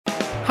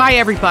Hi,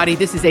 everybody.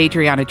 This is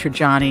Adriana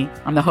Trajani.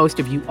 I'm the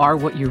host of You Are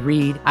What You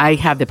Read. I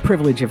have the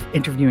privilege of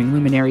interviewing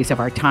luminaries of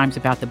our times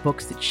about the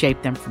books that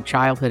shaped them from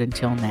childhood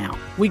until now.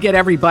 We get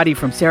everybody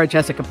from Sarah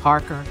Jessica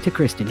Parker to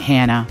Kristen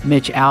Hanna,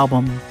 Mitch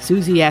Albom,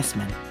 Susie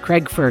Essman,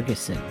 Craig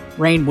Ferguson,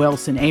 Rainn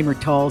Wilson, Amor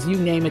Tolls, you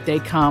name it, they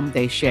come,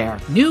 they share.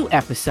 New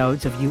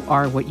episodes of You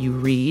Are What You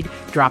Read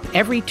drop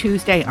every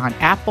Tuesday on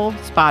Apple,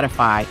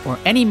 Spotify, or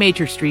any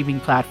major streaming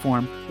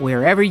platform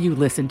wherever you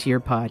listen to your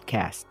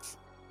podcasts.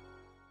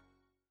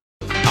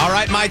 All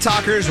right, my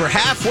talkers, we're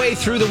halfway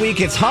through the week.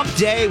 It's Hump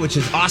Day, which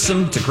is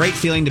awesome. It's a great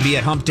feeling to be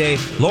at Hump Day.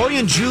 Lori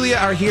and Julia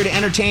are here to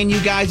entertain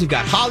you guys. We've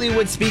got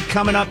Hollywood Speak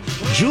coming up,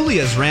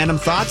 Julia's Random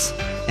Thoughts,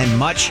 and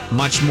much,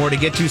 much more to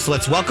get to. So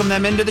let's welcome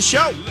them into the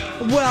show.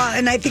 Well,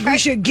 and I think we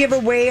should give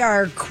away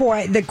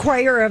the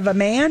Choir of a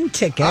Man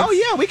tickets. Oh,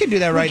 yeah, we can do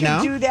that right now.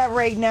 We can do that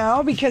right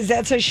now because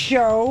that's a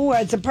show.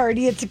 It's a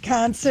party. It's a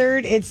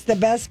concert. It's the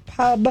best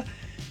pub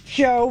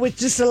show with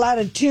just a lot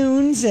of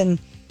tunes and,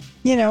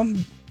 you know,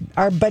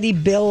 our buddy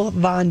Bill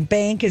Von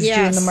Bank is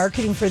doing the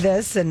marketing for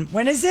this. And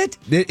when is it?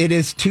 It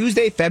is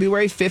Tuesday,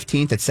 February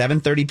 15th at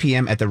 7:30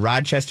 p.m. at the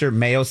Rochester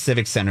Mayo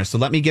Civic Center. So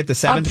let me get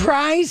the A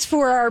prize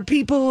for our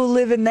people who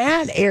live in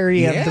that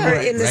area of the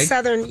world. In the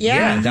southern,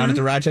 down at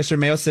the Rochester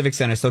Mayo Civic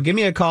Center. So give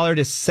me a caller.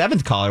 The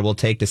seventh caller we'll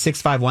take to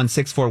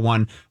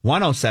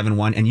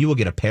 651-641-1071, and you will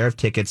get a pair of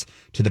tickets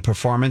to the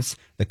performance,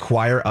 The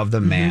Choir of the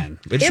Man.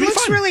 It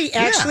looks really,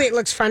 actually, it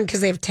looks fun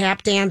because they have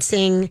tap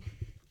dancing.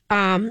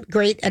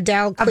 Great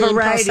Adele, Queen, a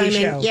variety Paul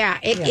Simon. show. Yeah,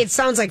 it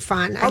sounds like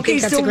fun. I Okay,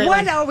 think that's so a great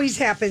what one. always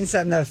happens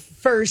on the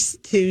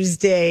first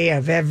Tuesday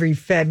of every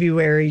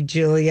February,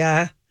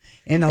 Julia,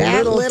 in a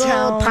little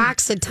town?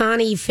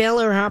 Poxitani Phil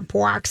or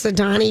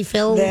Poxitani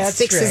Phil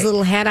sticks his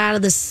little head out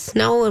of the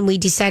snow, and we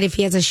decide if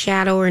he has a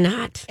shadow or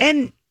not.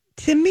 And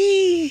to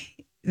me,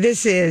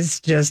 this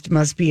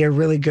must be a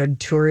really good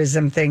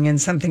tourism thing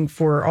and something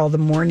for all the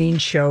morning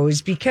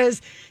shows,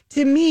 because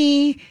to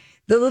me,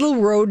 the little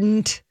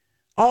rodent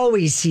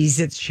always sees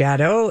its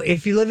shadow.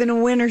 If you live in a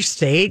winter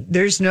state,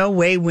 there's no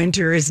way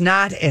winter is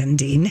not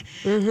ending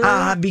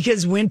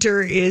because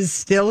winter is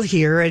still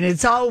here, and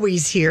it's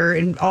always here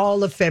in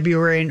all of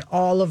February and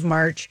all of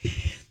March.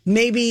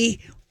 Maybe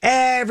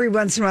every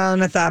once in a while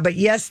in a thaw, but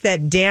yes,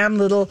 that damn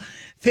little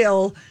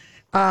Phil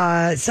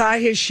saw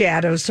his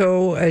shadow.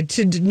 So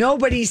to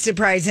nobody's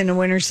surprise, in a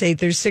winter state,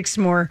 there's 6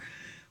 more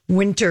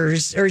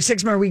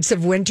weeks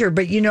of winter.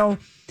 But you know,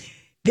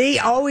 they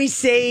always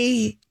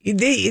say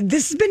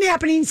this has been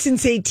happening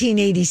since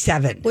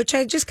 1887, Which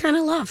I just kind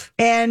of love.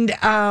 and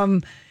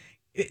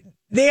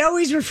they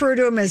always refer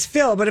to him as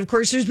Phil. But of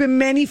course, there's been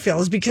many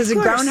Phils because a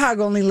groundhog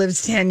only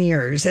lives 10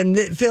 years, and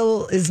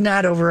Phil is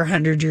not over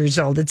 100 years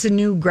old. It's a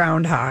new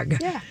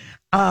groundhog. Yeah.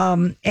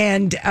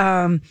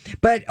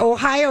 But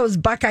Ohio's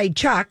Buckeye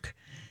Chuck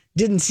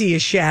didn't see a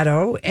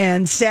shadow,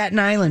 and Staten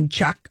Island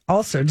Chuck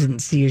also didn't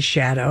see a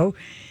shadow.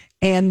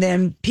 And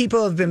then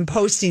people have been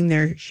posting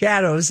their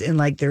shadows in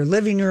like their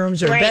living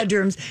rooms or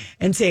bedrooms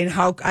and saying,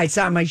 "How I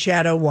saw my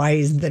shadow. Why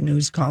isn't the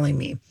news calling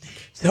me?"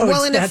 So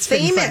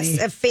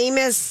A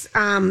famous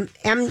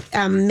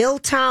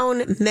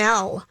Milltown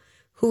Mel,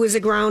 who is a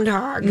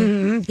groundhog.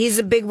 He's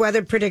a big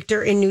weather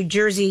predictor in New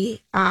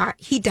Jersey.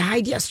 He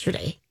died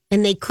yesterday,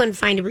 and they couldn't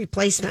find a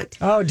replacement.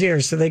 Oh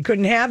dear! So they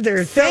couldn't have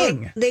their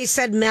thing. They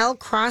said Mel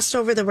crossed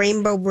over the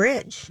Rainbow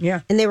Bridge.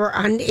 Yeah, and they were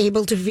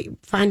unable to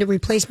find a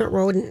replacement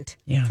rodent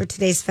for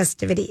today's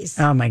festivities.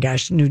 Oh my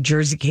gosh! New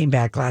Jersey came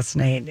back last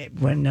night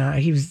when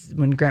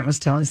Grant was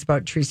telling us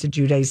about Teresa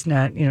Giudice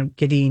not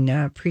getting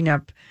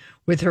prenup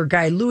with her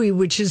guy Louis,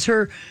 which is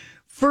her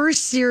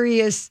first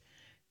serious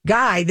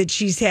guy that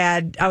she's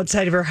had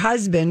outside of her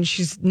husband.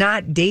 She's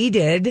not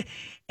dated.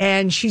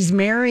 And she's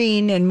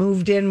marrying and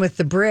moved in with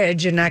the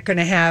Bridge and not going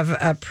to have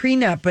a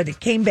prenup. But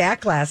it came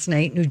back last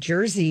night. New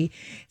Jersey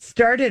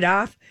started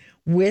off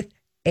with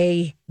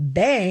a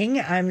bang.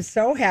 I'm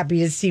so happy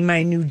to see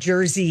my New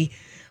Jersey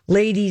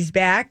ladies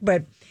back.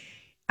 But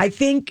I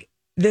think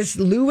this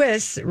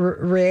Louis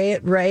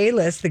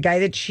Raelis, the guy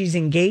that she's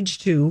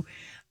engaged to,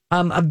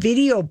 a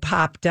video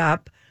popped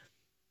up.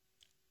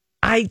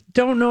 I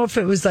don't know if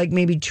it was like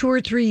maybe 2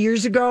 or 3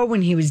 years ago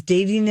when he was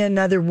dating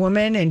another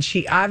woman, and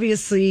she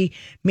obviously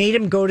made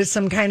him go to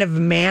some kind of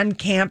man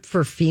camp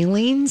for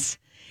feelings.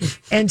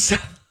 And so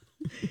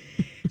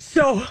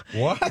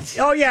What?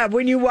 Oh yeah,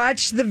 when you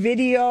watch the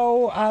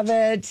video of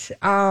it,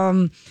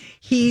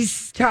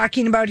 he's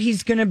talking about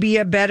he's going to be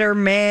a better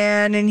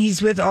man, and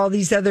he's with all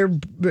these other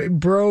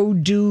bro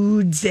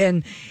dudes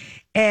and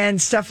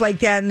stuff like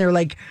that, and they're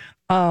like,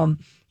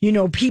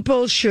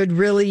 people should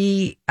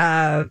really.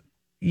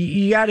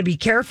 You got to be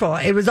careful.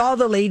 It was all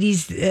the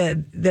ladies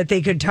that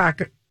they could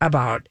talk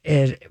about.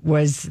 It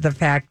was the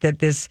fact that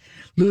this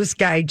Louis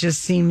guy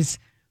just seems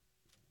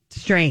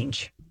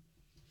strange.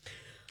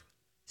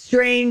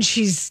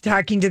 She's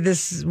talking to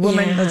this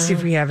woman. Yeah. Let's see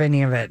if we have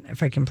any of it,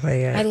 if I can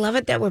play it. I love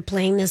it that we're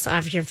playing this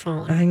off your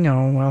phone. I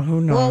know. Well,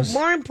 who knows?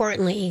 Well, more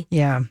importantly,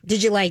 yeah.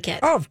 Did you like it?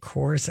 Oh, of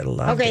course. I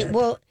loved it. Okay,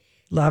 well,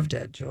 Loved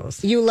it,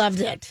 Jules. You loved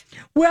it.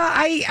 Well,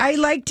 I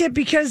liked it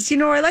because,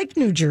 I like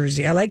New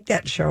Jersey. I like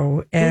that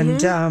show.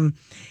 And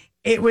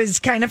it was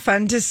kind of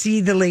fun to see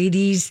the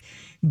ladies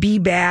be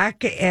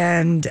back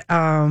and,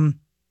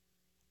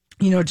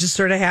 just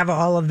sort of have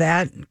all of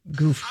that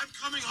goof. I'm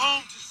coming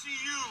home to see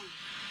you,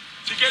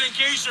 to get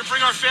engaged and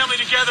bring our family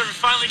together and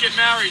finally get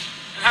married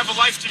and have a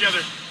life together.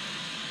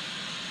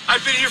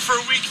 I've been here for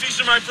a week.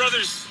 These are my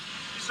brothers.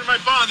 These are my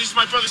bond. These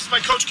are my brothers. This is my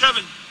coach,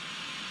 Kevin.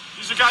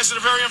 These are guys that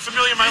are very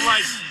unfamiliar in my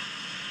life.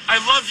 I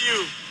love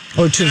you.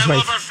 Oh, to his and I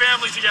wife. love our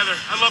family together.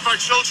 I love our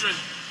children.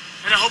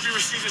 And I hope you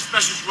receive this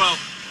message well.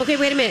 Okay,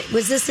 wait a minute.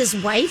 Was this his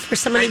wife or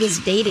someone he was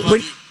dating?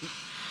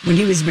 When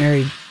he was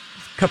married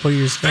a couple of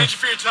years ago. Thank you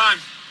for your time.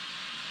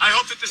 I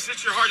hope that this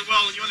hits your heart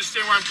well and you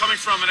understand where I'm coming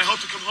from. And I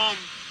hope to come home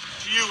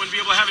to you and be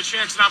able to have a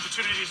chance and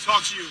opportunity to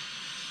talk to you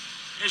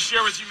and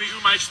share with you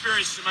my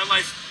experiences in my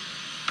life.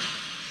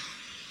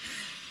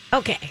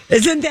 Okay.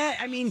 Isn't that,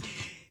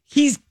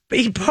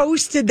 he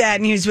posted that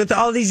and he was with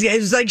all these guys. It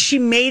was like she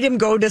made him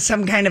go to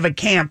some kind of a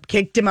camp,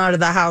 kicked him out of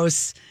the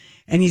house,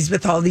 and he's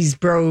with all these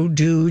bro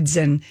dudes.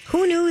 And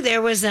who knew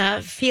there was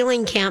a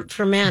feeling camp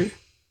for men?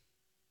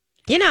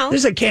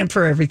 There's a camp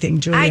for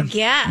everything, Julia. I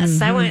guess.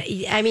 So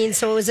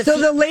it was So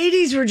the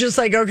ladies were just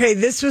like, okay,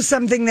 this was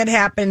something that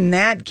happened.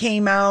 That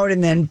came out.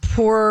 And then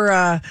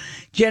poor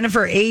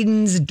Jennifer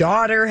Aydin's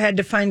daughter had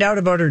to find out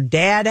about her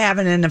dad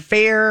having an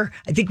affair.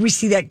 I think we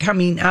see that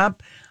coming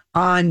up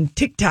on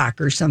TikTok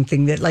or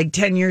something, that like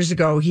 10 years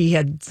ago, he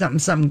had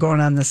something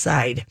going on the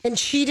side. And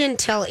she didn't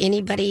tell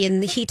anybody.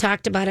 And he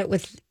talked about it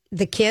with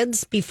the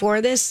kids before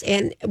this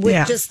and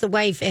with just the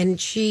wife. And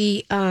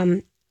she...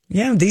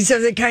 Yeah, these are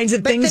the kinds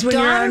of things when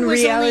you're on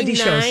reality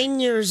shows. She's only 9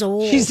 years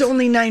old. She's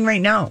only 9 right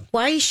now.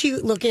 Why is she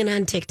looking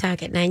on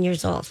TikTok at 9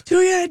 years old?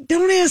 Julia,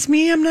 don't ask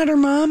me. I'm not her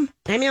mom.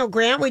 I know,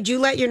 Grant, would you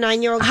let your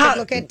 9-year-old kid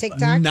look at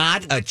TikTok?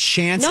 Not a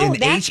chance No, in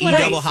that's HE what I'm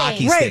double hockey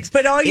saying. Right, sticks.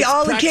 but all It's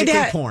the kid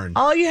practically porn.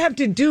 all you have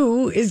to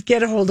do is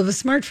get a hold of a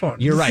smartphone.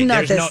 You're right. It's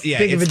not There's this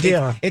big of a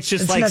deal. It's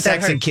just like not that sex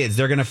hard. and kids.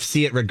 They're going to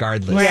see it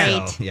regardless.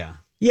 Right. So, yeah.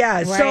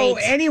 Yeah. So Right.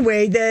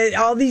 anyway,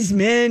 all these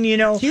men, Do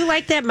you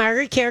like that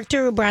Margaret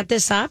character who brought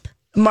this up?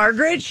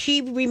 Margaret, She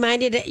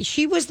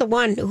was the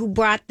one who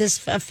brought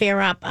this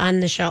affair up on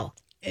the show.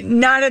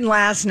 not in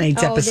last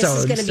night's Oh,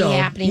 episode. this is gonna be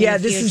happening in Yeah,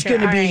 the this is future.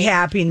 going to be All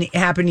right.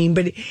 happening.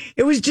 But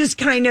it was just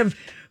kind of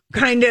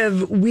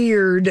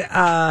weird.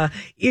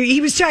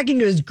 He was talking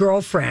to his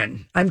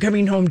girlfriend. I'm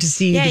coming home to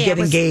see you to get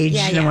engaged.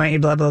 And I want you,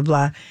 blah, blah,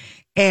 blah.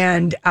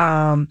 And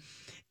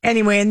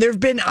anyway, and there have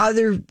been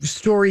other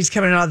stories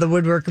coming out of the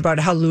woodwork about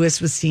how Lewis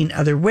was seeing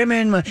other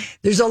women.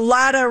 There's a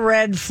lot of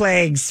red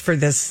flags for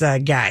this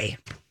guy.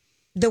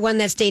 The one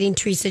that's dating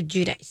Teresa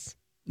Giudice.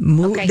 They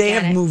got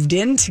have it. moved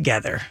in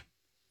together.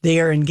 They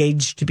are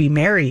engaged to be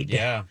married.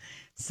 Yeah.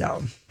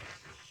 So,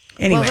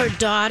 anyway. Well, her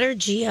daughter,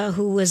 Gia,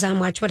 who was on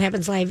Watch What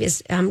Happens Live,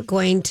 is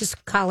going to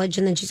college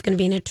and then she's going to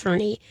be an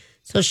attorney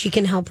so she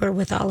can help her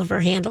with all of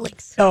her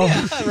handlings. Oh,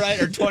 Yeah, right.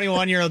 Her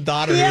 21-year-old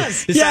daughter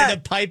Yes, who decided yeah.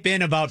 to pipe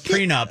in about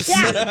prenups.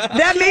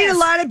 that made a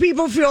lot of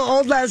people feel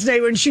old last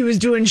night when she was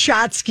doing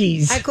shot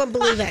skis. I couldn't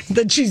believe it.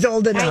 That she's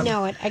old enough. I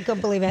know it. I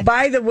couldn't believe it.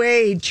 By the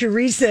way,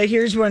 Teresa,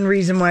 here's one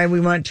reason why we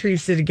want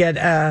Teresa to get,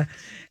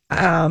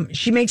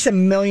 she makes $1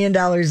 million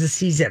a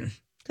season.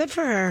 Good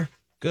for her.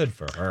 Good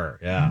for her.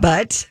 Yeah.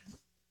 But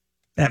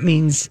that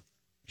means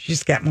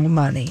she's got more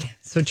money.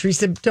 So,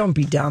 Teresa, don't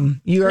be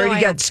dumb. You already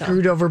I got hope so.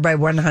 screwed over by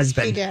one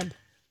husband. She did.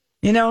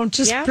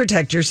 Just Yeah.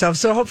 protect yourself.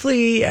 So,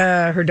 hopefully,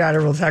 her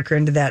daughter will talk her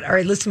into that. All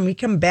right, listen, we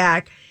come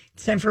back.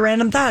 It's time for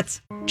Random Thoughts.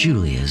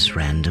 Julia's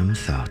random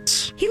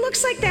thoughts. He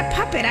looks like that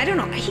puppet. I don't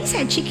know. He's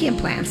had cheeky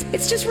implants.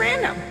 It's just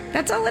random.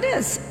 That's all it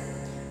is.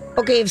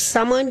 Okay, if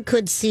someone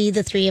could see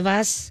the three of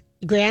us,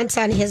 Grant's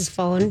on his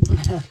phone,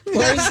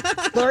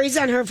 Lori's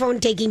on her phone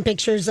taking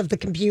pictures of the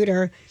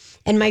computer,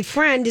 and my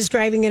friend is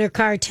driving in her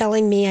car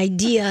telling me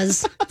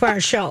ideas for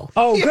our show.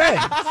 Oh, good.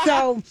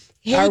 So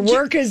hey, Our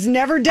work is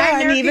never our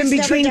done, work even is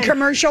never between done.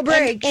 commercial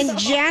breaks. And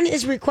Jen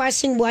is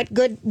requesting what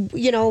good,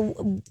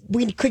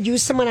 we could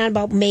use someone on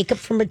about makeup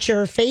for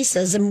mature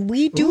faces. And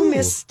we do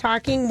miss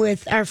talking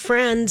with our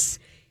friends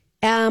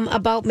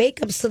about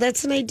makeup. So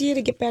that's an idea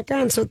to get back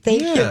on. So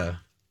thank you.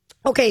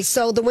 Okay,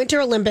 so the Winter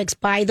Olympics,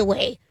 by the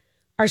way,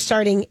 are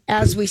starting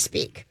as we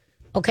speak.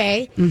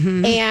 Okay?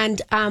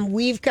 And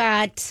we've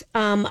got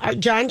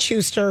John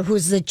Schuster,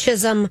 who's the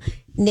Chisholm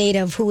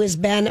native, who has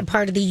been a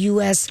part of the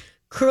U.S.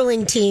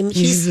 curling team.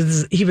 He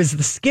was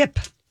the skip.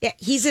 Yeah,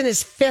 he's in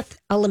his 5th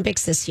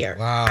Olympics this year.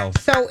 Wow.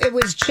 So it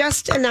was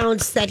just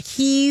announced that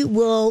he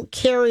will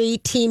carry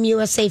Team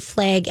USA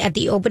flag at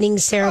the opening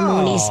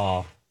ceremonies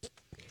Oh.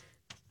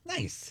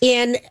 Nice.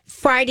 in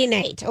Friday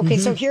night. Okay,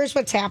 so here's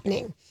what's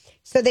happening.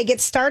 So they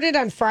get started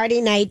on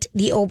Friday night,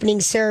 the opening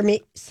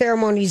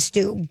ceremonies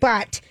do,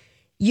 but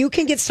you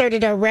can get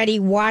started already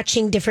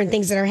watching different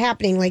things that are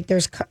happening. Like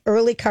there's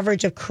early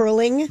coverage of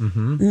curling,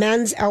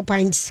 men's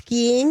alpine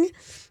skiing,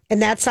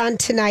 and that's on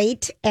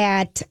tonight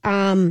at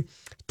 10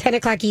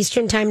 o'clock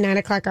Eastern time, 9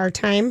 o'clock our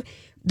time.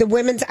 The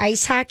women's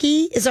ice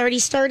hockey is already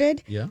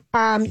started. Yeah.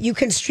 You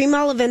can stream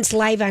all events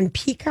live on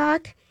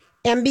Peacock,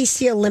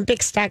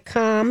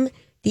 NBCOlympics.com.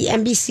 The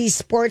NBC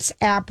Sports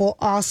app will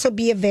also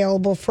be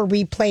available for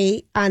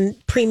replay on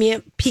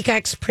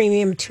Peacock's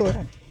premium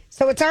tour.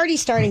 So it's already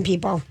starting,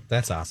 people.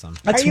 That's awesome.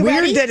 That's Are you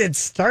weird ready? that it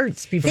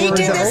starts before They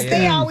do the this. open.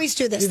 They always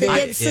do this. They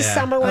get the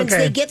summer ones.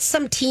 Okay. They get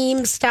some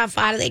team stuff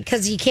out of it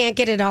because you can't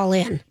get it all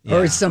in.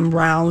 Or some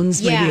rounds.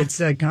 Yeah. Maybe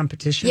it's a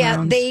competition Yeah,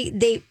 rounds.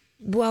 they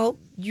well,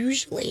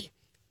 usually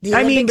the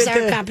Olympics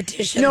are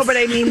competitions. No, but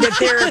I mean that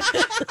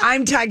they're.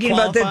 I'm talking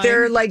about that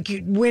they're like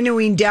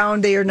winnowing down.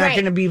 They are not Right.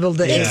 going to be able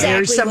to. Exactly,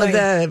 There's some Lori.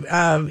 of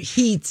the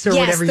heats or Yes,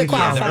 whatever the you call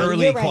Yeah, it. the Qualifying.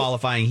 early You're right.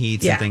 qualifying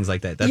heats Yeah. and things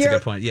like that. That's a You're-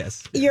 good point.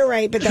 Yes. You're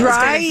right, but that was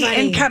Try kind of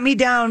funny. and cut me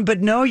down,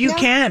 but no, you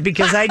can't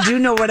because I do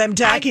know what I'm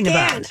talking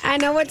about. I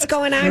know what's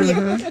going on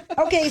here.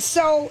 Okay,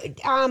 so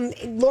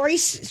Lori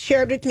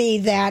shared with me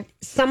that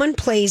someone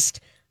placed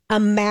a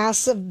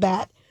massive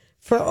bet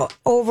for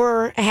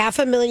over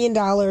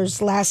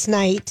 $500,000 last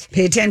night.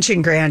 Pay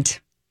attention, Grant.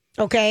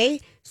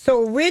 Okay,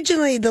 so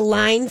originally the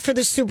line for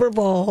the Super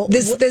Bowl.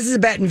 This is a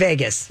bet in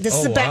Vegas. This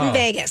is a bet in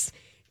Vegas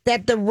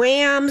that the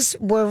Rams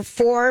were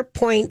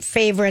 4-point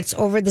favorites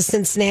over the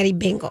Cincinnati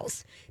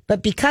Bengals.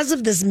 But because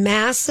of this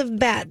massive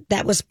bet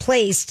that was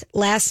placed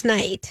last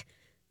night,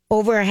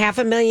 over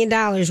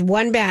 $500,000,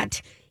 one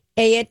bet,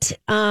 it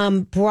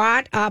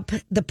brought up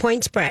the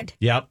point spread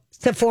Yep.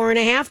 to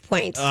 4.5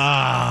 points.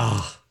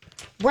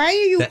 Why are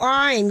you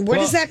awing? What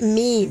does that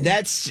mean?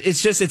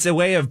 It's a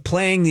way of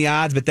playing the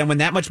odds, but then when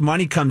that much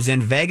money comes in,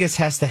 Vegas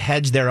has to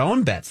hedge their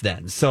own bets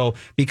then. So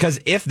because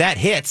if that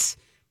hits,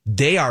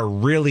 they are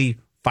really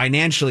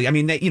financially, I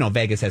mean,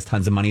 Vegas has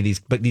tons of money,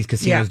 these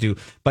casinos do,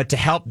 but to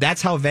help,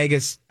 that's how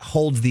Vegas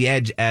holds the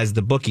edge as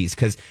the bookies,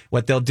 because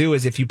what they'll do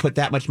is if you put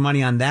that much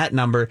money on that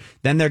number,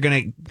 then they're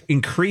going to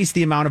increase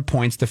the amount of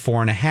points to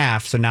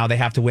 4.5, so now they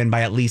have to win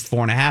by at least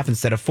 4.5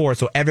 instead of 4,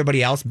 so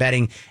everybody else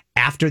betting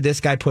after this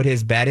guy put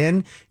his bet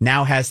in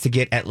now has to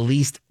get at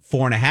least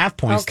 4.5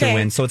 points to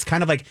win, so it's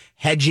kind of like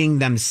hedging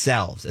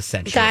themselves,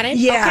 essentially. Got it?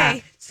 Yeah.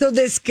 Okay. So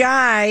this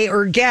guy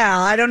or gal,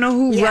 I don't know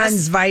who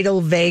runs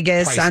Vital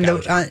Vegas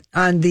Price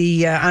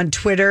on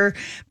Twitter,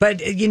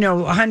 but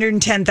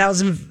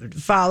 110,000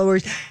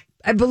 followers.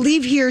 I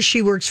believe he or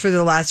she works for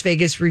the Las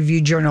Vegas Review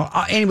Journal.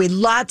 Anyway,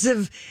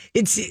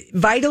 it's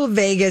Vital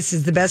Vegas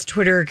is the best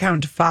Twitter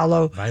account to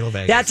follow. Vital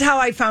Vegas. That's how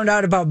I found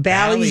out about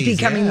Bally's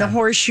becoming the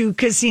Horseshoe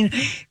Casino.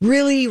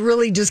 Really,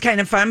 really just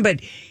kind of fun, but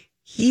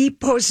he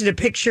posted a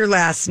picture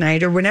last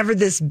night or whenever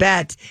this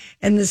bet,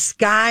 and the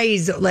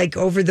skies like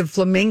over the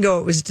Flamingo,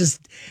 it was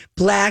just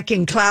black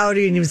and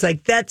cloudy. And he was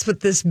like, that's what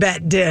this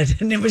bet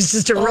did. And it was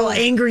just a real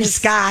angry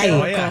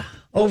sky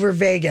over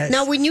Vegas.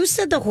 Now, when you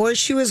said the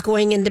Horseshoe is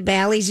going into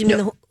Bally's, you mean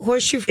the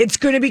Horseshoe? It's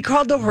going to be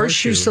called the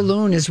Horseshoe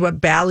Saloon is what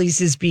Bally's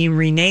is being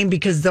renamed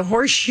because the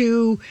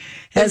Horseshoe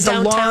has a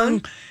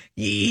long...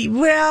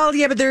 Well,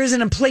 yeah, but there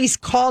isn't a place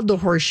called the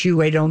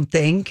Horseshoe, I don't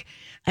think.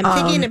 I'm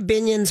thinking of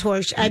Binion's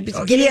Horseshoe.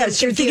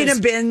 Yes, you're thinking of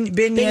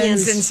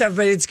Binion's and stuff,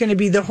 but it's going to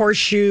be the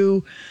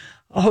Horseshoe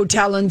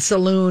Hotel and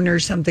Saloon or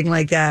something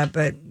like that.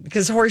 But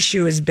because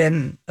Horseshoe has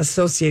been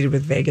associated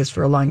with Vegas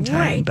for a long time,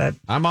 Right. but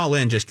I'm all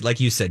in. Just like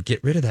you said,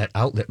 get rid of that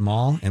outlet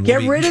mall and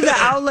get rid of the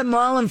outlet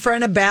mall in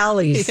front of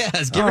Bally's.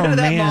 Yes, get rid of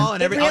that mall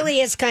and It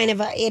really is kind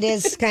of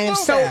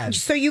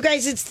so you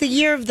guys, it's the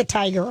year of the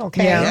tiger,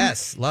 okay? Yeah.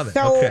 Yes, love it.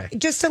 So Okay.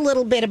 just a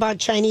little bit about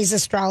Chinese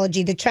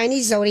astrology. The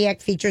Chinese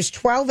zodiac features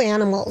 12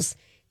 animals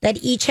that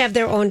each have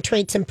their own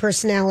traits and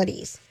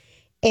personalities.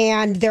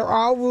 And they're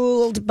all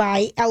ruled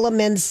by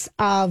elements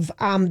of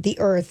the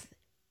earth,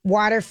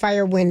 water,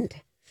 fire, wind.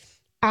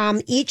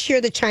 Each year,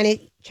 the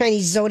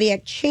Chinese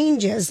zodiac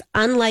changes,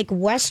 unlike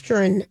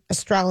Western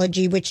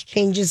astrology, which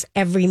changes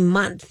every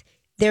month.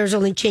 Theirs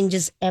only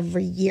changes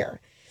every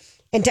year.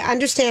 And to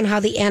understand how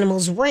the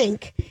animals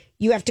rank,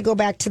 you have to go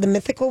back to the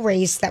mythical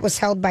race that was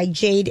held by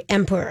Jade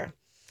Emperor.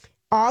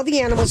 All the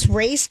animals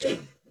raced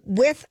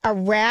with a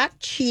rat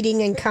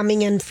cheating and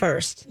coming in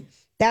first.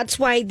 That's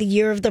why the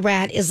year of the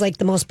rat is like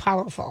the most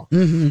powerful.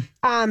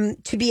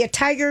 To be a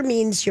tiger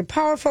means you're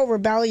powerful,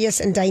 rebellious,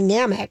 and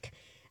dynamic.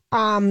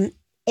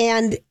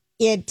 And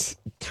it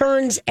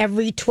turns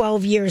every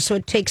 12 years. So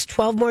it takes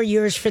 12 more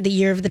years for the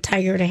year of the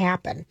tiger to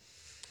happen.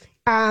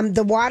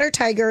 The water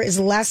tiger is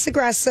less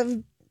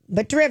aggressive,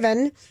 but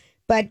driven.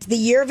 But the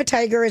year of a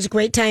tiger is a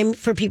great time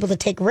for people to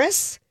take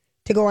risks,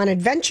 to go on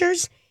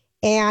adventures.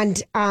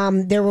 And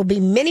there will be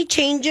many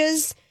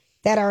changes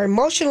that are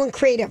emotional and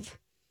creative.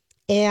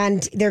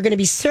 And there are going to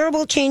be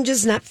cerebral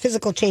changes, not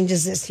physical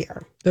changes this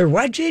year. There are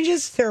what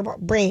changes? Cerebral,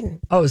 brain.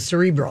 Oh,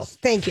 cerebral.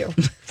 Thank you.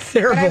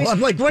 Cerebral.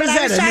 I'm like, what is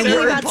I was that? A new talking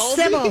word? about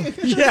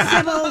Sybil.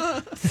 Yeah.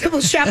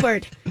 Sybil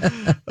Shepherd.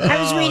 I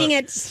was reading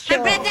it. I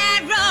read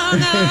that wrong.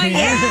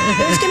 Yeah.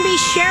 There's going to be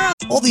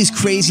Cheryl. All these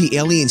crazy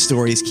alien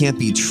stories can't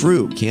be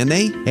true, can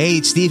they? Hey,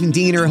 it's Stephen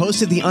Diener,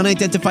 host of the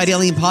Unidentified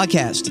Alien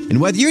Podcast.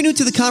 And whether you're new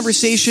to the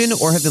conversation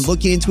or have been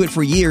looking into it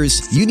for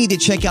years, you need to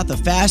check out the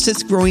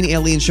fastest growing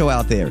alien show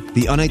out there,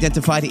 the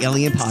Unidentified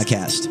Alien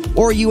Podcast,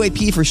 or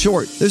UAP for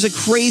short. There's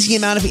a crazy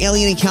amount of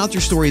alien encounter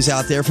stories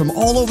out there from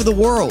all over the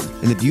world.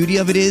 And the beauty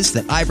of it is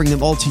that I bring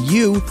them all to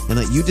you and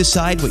let you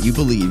decide what you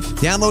believe.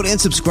 Download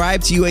and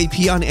subscribe to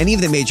UAP on any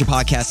of the major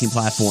podcasting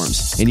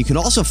platforms. And you can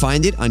also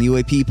find it on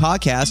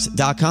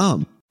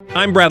UAPpodcast.com.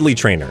 I'm Bradley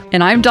Trainer.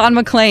 And I'm Don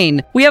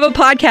McClain. We have a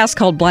podcast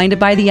called Blinded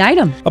by the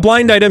Item. A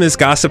blind item is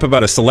gossip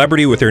about a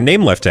celebrity with their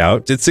name left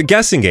out. It's a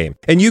guessing game,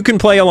 and you can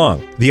play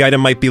along. The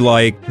item might be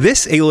like,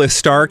 this A-list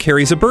star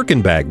carries a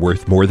Birkin bag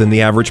worth more than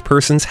the average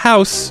person's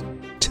house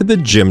to the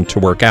gym to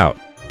work out.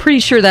 Pretty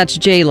sure that's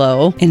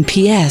J-Lo. And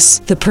P.S.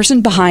 the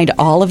person behind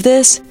all of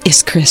this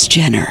is Kris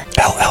Jenner,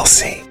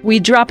 LLC. We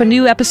drop a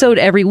new episode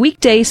every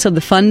weekday so the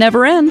fun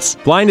never ends.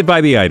 Blinded by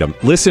the Item.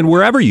 Listen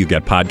wherever you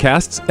get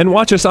podcasts and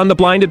watch us on the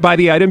Blinded by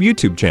the Item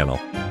YouTube channel.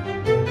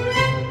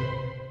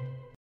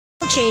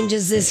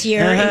 Changes this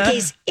year, in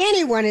case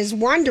anyone is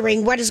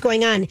wondering what is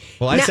going on.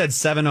 Well, I said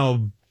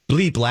 7:00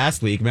 bleep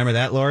last week. Remember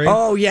that, Lori?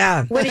 Oh,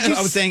 yeah. What did you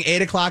I was saying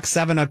 8 o'clock,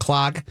 7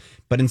 o'clock,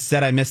 but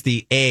instead I missed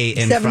the A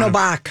in 7 front of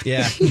o'clock.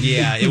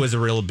 Yeah, it was a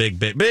real big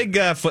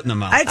foot in the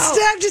mouth. I'd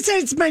still have to say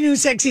it's my new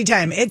sexy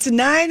time. It's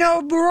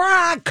 9:00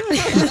 Brock.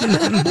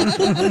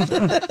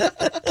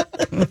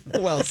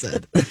 Well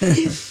said.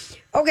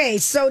 Okay,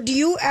 so do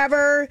you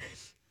ever,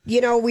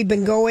 we've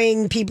been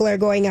going, people are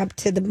going up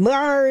to the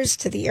Mars,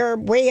 to the Earth,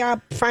 way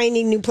up,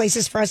 finding new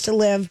places for us to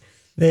live.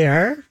 They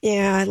are?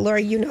 Yeah,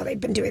 Lori, they've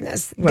been doing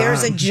this. Well,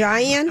 there's a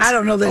giant I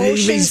don't know that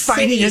anybody's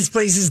finding city. us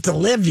places to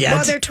live yet.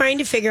 Well, they're trying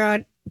to figure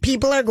out,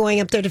 people are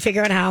going up there to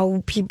figure out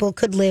how people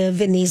could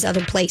live in these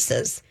other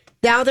places.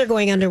 Now they're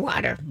going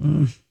underwater.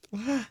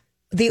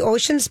 The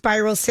Ocean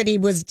Spiral City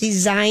was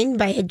designed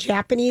by a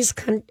Japanese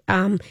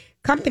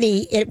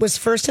company. It was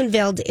first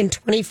unveiled in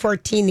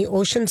 2014, the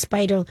Ocean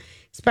Spiral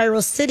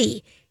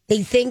City.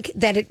 They think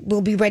that it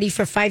will be ready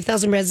for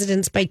 5,000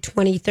 residents by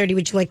 2030.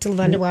 Would you like to live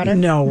underwater?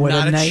 No, what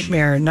a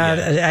nightmare.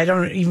 I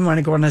don't even want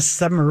to go on a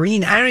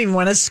submarine. I don't even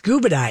want to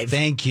scuba dive.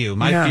 Thank you.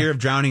 My fear of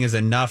drowning is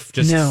enough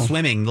just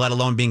swimming, let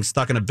alone being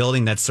stuck in a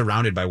building that's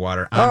surrounded by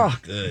water. I'm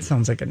good.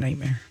 Sounds like a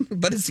nightmare.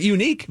 But it's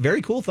unique.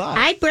 Very cool thought.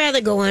 I'd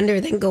rather go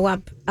under than go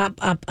up, up,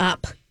 up,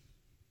 up.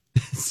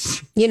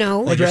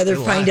 I'd rather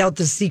find out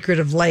the secret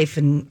of life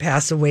and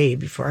pass away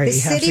before I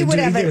have to do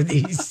either of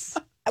these.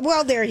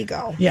 Well, there you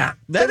go. Yeah.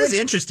 That is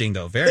interesting,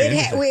 though. Very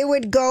interesting. It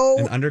would go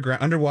an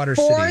underwater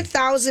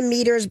 4,000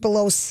 meters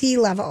below sea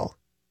level.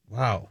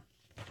 Wow.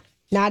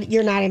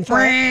 You're not in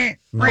front.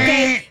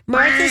 Okay,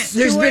 Martha Stewart.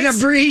 There's been a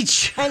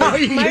breach. How are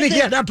you going to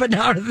get up and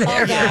out of there?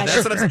 Oh, gosh.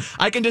 That's what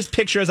I can just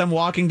picture as I'm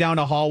walking down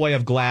a hallway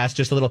of glass,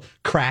 just a little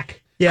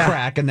crack,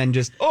 and then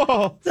just,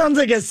 Sounds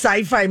like a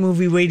sci-fi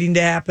movie waiting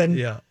to happen.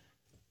 Yeah.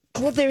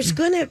 Well, there's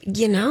going to,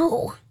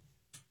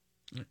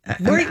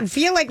 we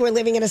feel like we're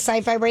living in a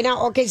sci-fi right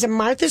now. Okay, so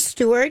Martha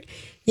Stewart,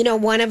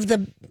 one of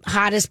the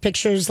hottest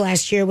pictures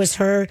last year was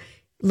her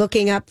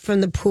looking up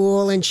from the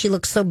pool, and she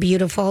looks so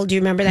beautiful. Do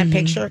you remember that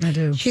picture? I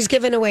do. She's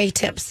giving away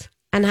tips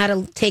on how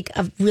to take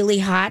a really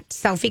hot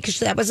selfie, because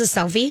that was a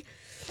selfie.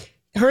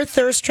 Her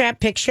thirst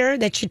trap picture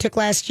that she took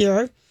last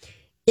year,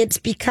 it's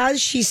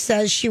because she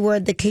says she wore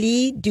the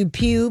Clé du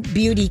Peau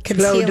Beauty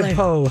Concealer.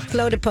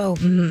 Clos de Peau.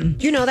 Mm-hmm.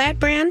 Do you know that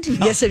brand?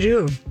 Yes, I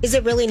do. Is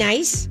it really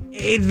nice?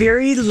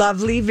 Very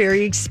lovely,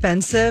 very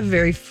expensive,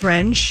 very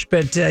French,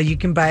 but you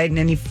can buy it in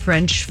any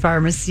French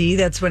pharmacy.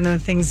 That's one of the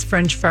things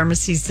French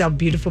pharmacies sell,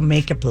 beautiful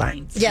makeup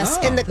lines. Yes,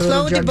 and the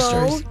Clos de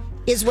Peau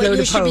is what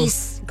you should be.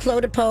 Clos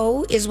de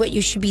Peau is what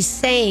you should be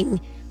saying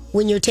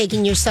when you're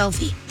taking your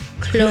selfie.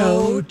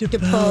 Clos de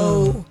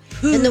Peau.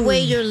 And the way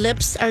your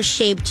lips are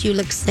shaped, you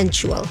look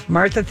sensual.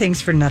 Martha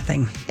thinks for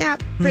nothing. Yeah,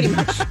 pretty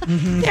much.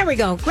 There we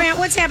go. Grant,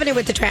 what's happening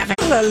with the traffic?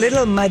 A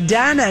little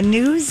Madonna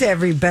news,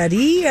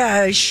 everybody.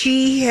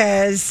 She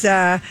has,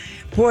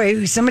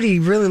 somebody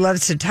really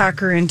loves to talk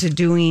her into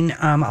doing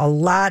a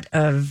lot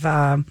of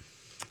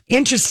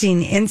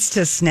interesting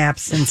Insta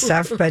snaps and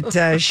stuff, but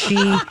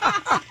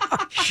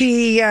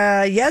she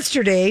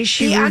yesterday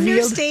she the revealed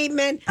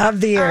understatement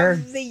of the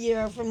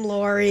year from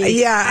Lori.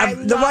 Yeah,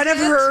 the one of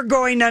her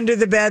going under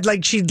the bed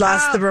like she'd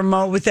lost the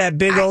remote with that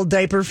big old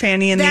diaper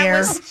fanny in the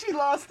air. She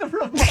lost the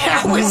remote.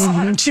 That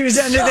was she was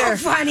under there.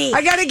 Funny.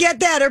 I got to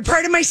get that. Or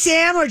part of my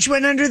sandwich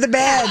went under the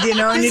bed,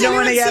 and you don't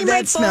want to have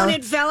that smell.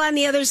 It fell on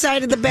the other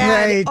side of the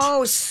bed. Right.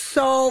 Oh,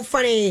 so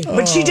funny.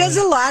 But she does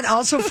a lot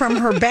also from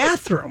her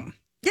bathroom.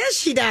 Yes,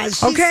 she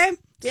does. Okay.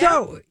 Yeah.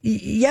 So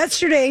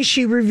yesterday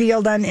she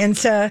revealed on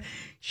Insta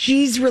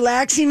she's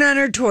relaxing on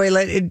her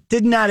toilet. It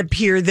did not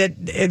appear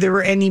that there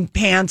were any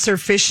pants or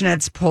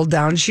fishnets pulled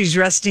down. She's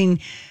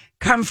resting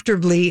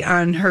comfortably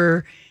on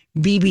her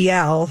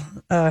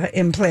BBL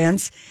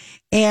implants,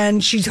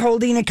 and she's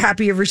holding a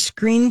copy of her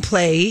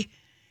screenplay,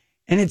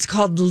 and it's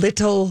called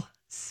Little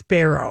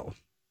Sparrow.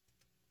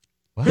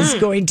 It's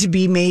going to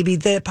be maybe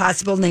the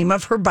possible name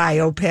of her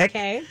biopic.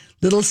 Okay.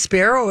 Little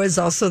Sparrow is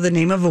also the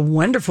name of a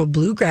wonderful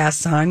bluegrass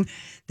song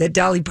that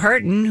Dolly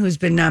Parton, who's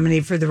been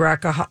nominated for the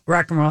Rock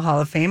and Roll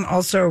Hall of Fame,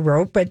 also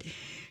wrote. But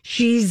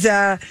she's,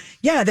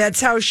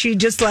 that's how she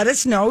just let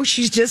us know.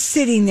 She's just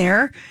sitting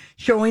there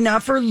showing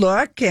off her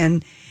look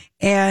and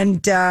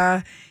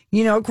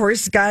of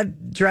course,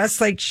 got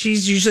dressed like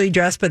she's usually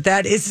dressed, but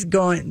that is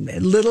going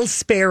Little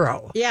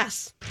Sparrow.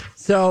 Yes.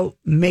 So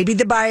maybe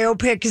the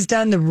biopic is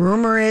done. The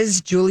rumor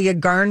is Julia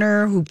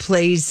Garner, who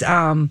plays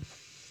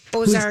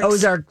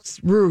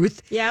Ozark's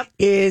Ruth,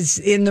 is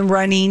in the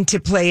running to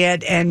play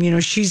it.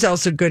 And, she's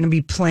also going to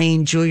be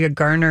playing Julia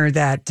Garner,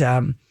 that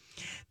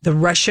the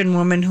Russian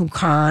woman who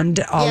conned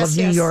all of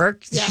New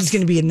York. Yes. She's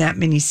going to be in that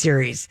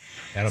miniseries.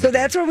 So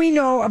that's what we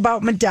know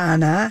about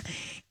Madonna.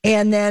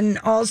 And then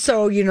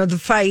also, the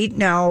fight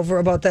now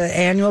about the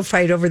annual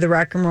fight over the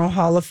Rock and Roll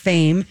Hall of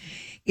Fame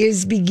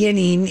is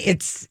beginning.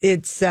 It's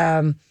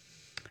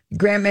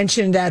Grant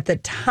mentioned at the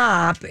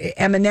top,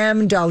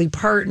 Eminem, Dolly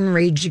Parton,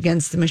 Rage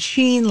Against the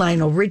Machine,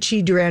 Lionel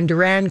Richie, Duran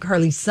Duran,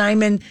 Carly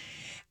Simon,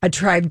 A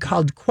Tribe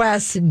Called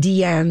Quest,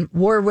 Dionne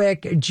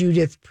Warwick,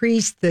 Judith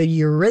Priest, the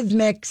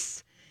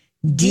Eurythmics,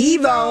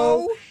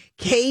 Devo,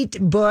 Kate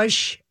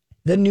Bush,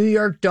 the New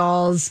York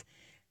Dolls,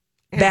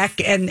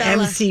 Beck and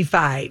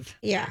MC5.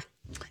 Yeah.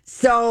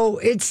 So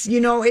it's,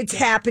 it's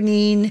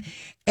happening.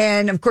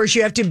 And of course,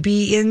 you have to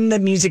be in the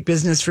music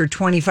business for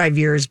 25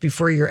 years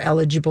before you're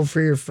eligible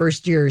for your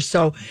first year.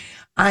 So,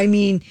 I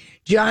mean,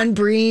 John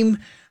Bream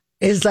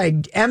is like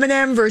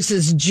Eminem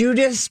versus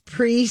Judas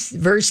Priest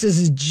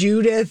versus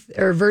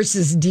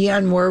versus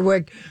Dionne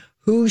Warwick.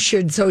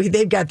 So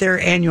they've got their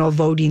annual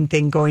voting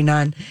thing going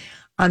on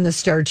the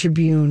Star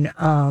Tribune.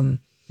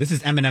 This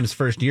is Eminem's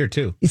first year,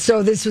 too.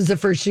 So this was the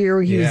first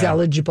year he was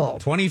eligible.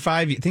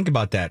 25, think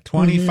about that.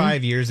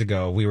 25 years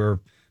ago, we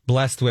were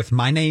blessed with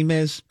My Name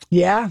Is.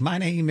 Yeah. My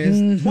Name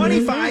Is.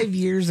 25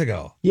 years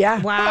ago.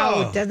 Yeah. Wow.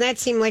 Oh. Doesn't that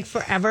seem like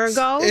forever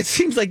ago? It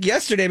seems like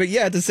yesterday, but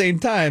at the same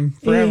time,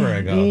 forever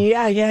ago.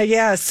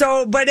 Yeah.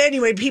 So, but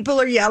anyway,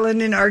 people are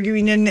yelling and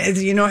arguing and,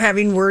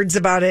 having words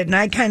about it. And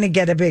I kind of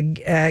get a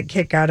big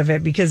kick out of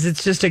it because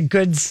it's just a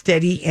good,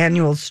 steady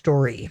annual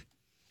story.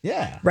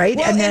 Yeah. Right.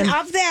 Well, and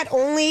of that,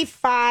 only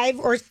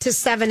 5 to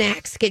 7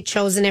 acts get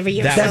chosen every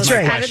year. That's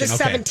right. Out of the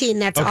 17,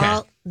 that's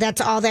all.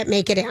 That's all that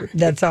make it in.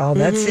 That's all.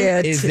 That's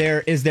it.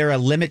 Is there a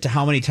limit to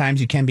how many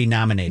times you can be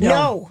nominated?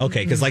 No.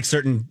 Okay, because like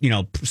certain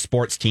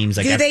sports teams,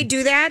 like they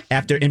do that?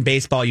 After in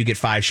baseball, you get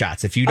 5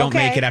 shots. If you don't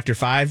make it after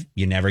 5,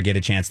 you never get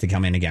a chance to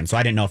come in again. So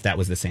I didn't know if that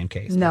was the same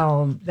case.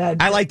 No,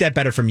 I like that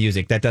better for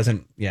music. That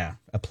doesn't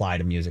apply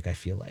to music. I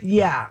feel like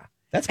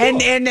that's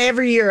cool. And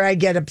every year I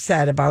get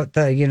upset about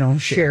the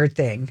share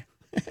thing.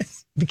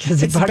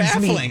 Because it's it bugs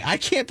baffling. me. I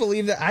can't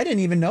believe that. I didn't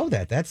even know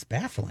that. That's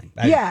baffling.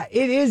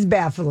 It is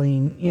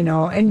baffling,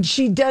 and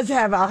she does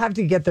I'll have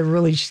to get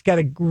she's got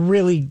a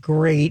really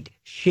great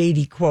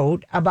shady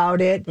quote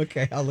about it.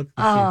 Okay, I'll look.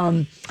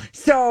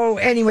 So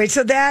anyway,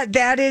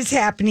 that is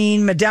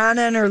happening.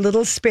 Madonna and her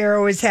Little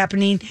Sparrow is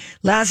happening.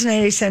 Last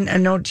night I sent a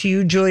note to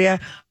you, Julia.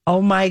 Oh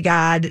my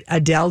God,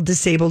 Adele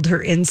disabled her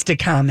Insta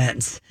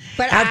comments.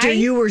 But after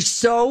you were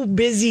so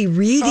busy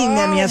reading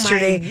them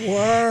yesterday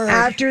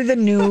after the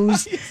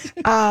news.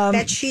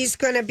 That she's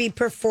going to be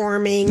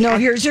performing. No,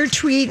 here's her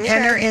tweet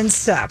and her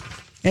Insta.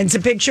 And it's a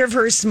picture of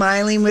her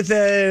smiling with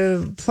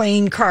a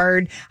playing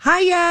card.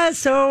 Hiya,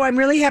 so I'm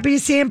really happy to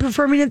say I'm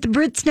performing at the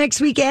Brits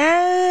next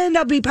weekend.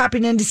 I'll be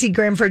popping in to see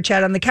Graham for a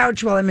chat on the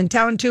couch while I'm in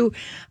town too.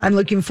 I'm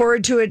looking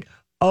forward to it.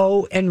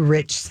 Oh, and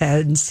Rich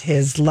sends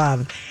his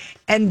love.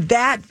 And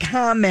that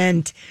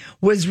comment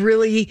was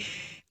really,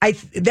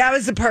 that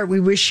was the part we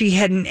wish she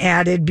hadn't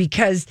added,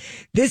 because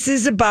this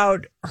is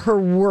about her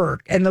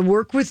work, and the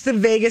work with the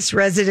Vegas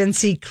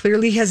residency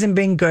clearly hasn't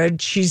been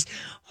good. She's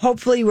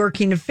hopefully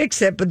working to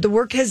fix it, but the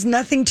work has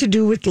nothing to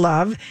do with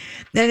love,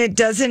 and it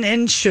doesn't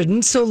and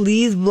shouldn't. So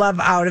leave love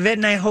out of it.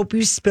 And I hope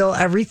you spill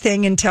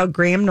everything and tell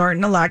Graham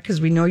Norton a lot,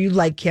 because we know you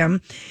like him.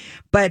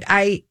 But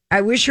I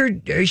wish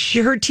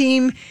her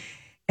team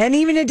and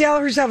even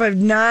Adele herself have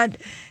not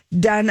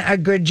done a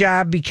good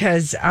job,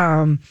 because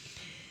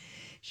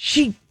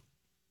she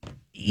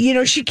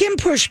can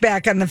push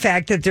back on the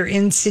fact that they're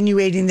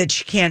insinuating that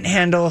she can't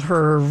handle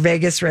her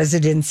Vegas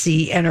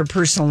residency and her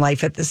personal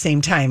life at the same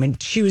time. And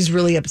she was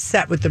really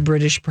upset with the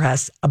British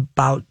press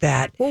about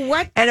that. Well,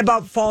 what? And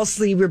about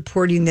falsely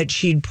reporting that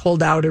she'd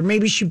pulled out, or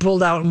maybe she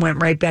pulled out and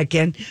went right back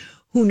in.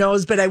 Who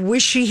knows? But I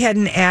wish she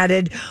hadn't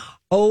added,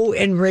 oh,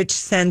 and Rich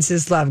sends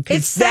his love.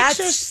 It's such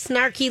a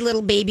snarky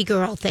little baby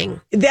girl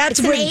thing. It's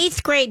an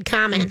 8th grade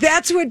comment.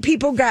 That's what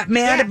people got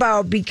mad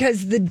about,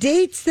 because the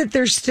dates that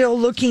they're still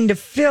looking to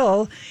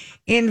fill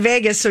in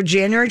Vegas, so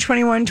January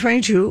 21,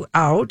 22,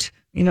 out.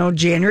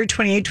 January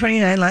 28,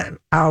 29,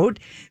 out.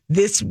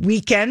 This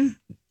weekend,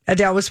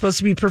 Adele was supposed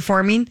to be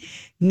performing.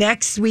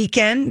 Next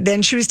weekend,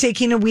 then she was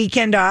taking a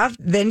weekend off.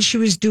 Then she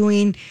was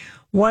doing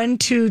 1,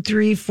 2,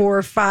 3,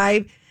 4,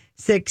 5,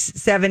 6,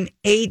 7,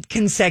 8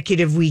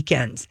 consecutive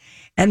weekends.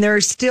 And there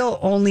are still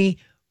only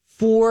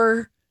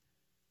 4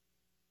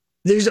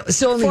 There's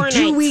still only 4 2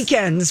 nights.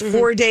 weekends,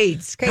 4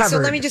 dates Okay, covered. so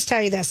let me just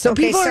tell you this. So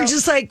Okay, people are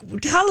just like,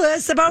 tell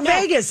us about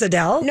Vegas,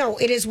 Adele. No,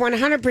 it is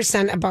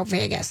 100% about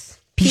Vegas.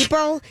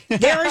 People,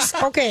 there's,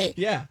 okay.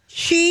 Yeah.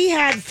 She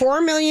had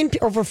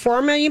over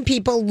 4 million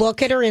people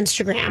look at her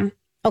Instagram,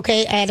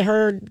 okay, at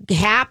her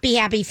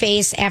happy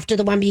face after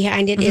the one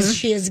behind it is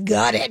she is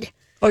gutted.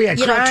 Oh, yeah,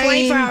 You know,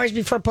 crying. 24 hours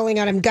before pulling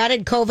out, I'm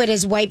gutted. COVID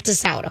has wiped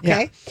us out,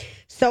 okay? Yeah.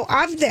 So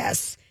of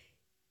this,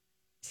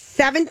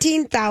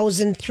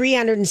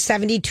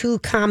 17,372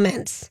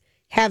 comments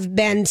have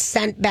been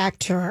sent back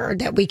to her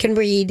that we can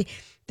read.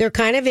 They're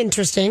kind of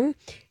interesting.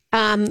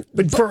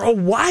 But for a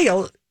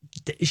while,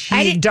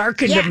 she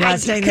darkened them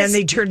last night, and then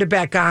they turned it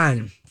back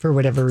on for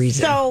whatever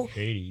reason. So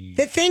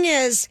the thing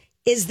is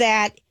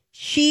that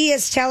she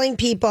is telling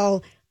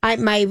people,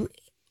 I'm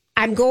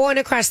going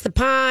across the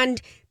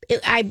pond.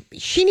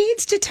 She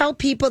needs to tell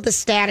people the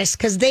status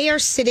because they are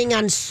sitting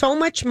on so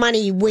much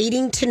money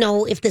waiting to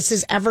know if this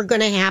is ever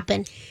going to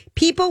happen.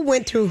 People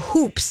went through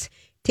hoops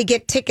to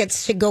get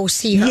tickets to go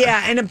see her.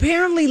 Yeah, and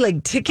apparently,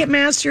 like,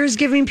 Ticketmaster is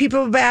giving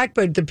people back,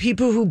 but the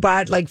people who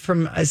bought, like,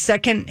 from a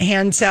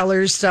second-hand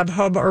sellers,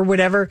 StubHub or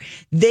whatever,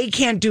 they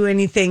can't do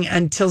anything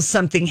until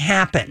something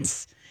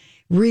happens.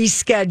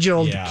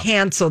 Rescheduled,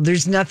 canceled.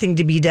 There's nothing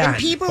to be done.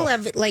 And people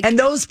have, like... And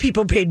those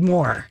people paid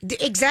more.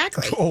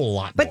 Exactly. A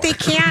lot But more. they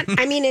can't...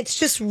 I mean, it's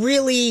just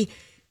really...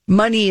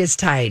 Money is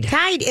tied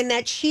in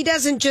that she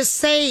doesn't just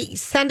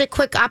send a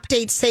quick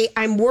update, say,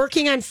 I'm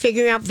working on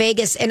figuring out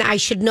Vegas and I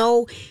should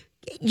know,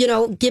 you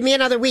know, give me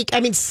another week.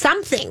 I mean,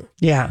 something.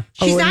 Yeah.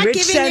 She's not Rich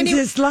giving sends any...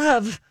 his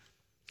love.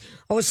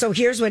 Oh, so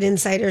here's what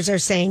insiders are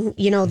saying,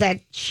 you know, that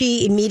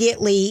she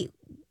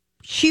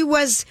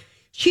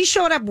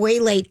showed up way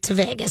late to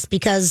Vegas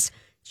because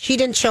she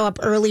didn't show up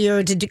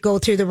earlier to go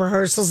through the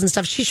rehearsals and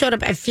stuff. She showed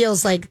up, it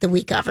feels like the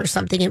week of or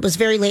something. It was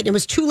very late. It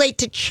was too late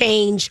to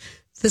change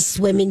the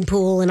swimming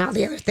pool and all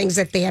the other things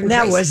that they had in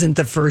That place. wasn't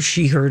the first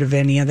she heard of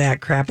any of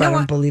that crap. I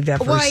don't believe that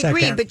for a second.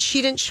 Well, I agree, but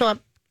she didn't show up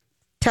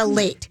till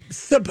late.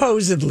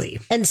 Supposedly.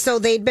 And so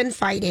they'd been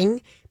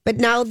fighting, but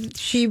now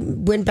she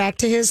went back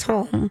to his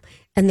home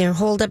and they're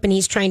holed up and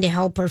he's trying to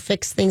help her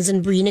fix things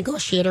and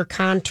renegotiate her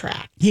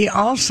contract. He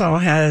also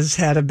has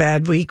had a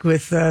bad week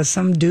with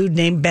some dude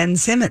named Ben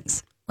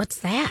Simmons. What's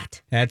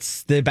that?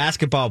 That's the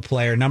basketball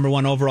player, number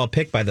 1 overall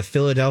pick by the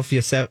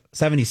Philadelphia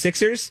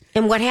 76ers.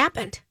 And what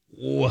happened?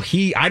 Well,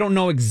 I don't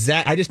know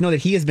I just know that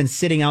he has been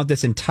sitting out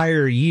this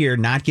entire year,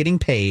 not getting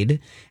paid,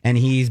 and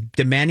he's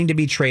demanding to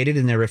be traded,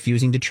 and they're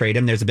refusing to trade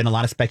him. There's been a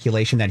lot of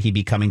speculation that he'd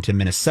be coming to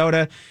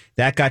Minnesota.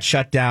 That got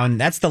shut down.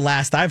 That's the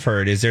last I've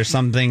heard. Is there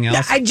something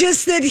else?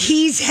 Just that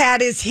he's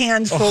had his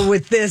hands full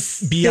with this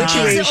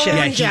situation.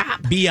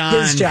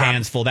 Beyond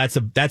hands full. That's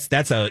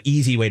a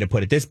easy way to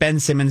put it. This Ben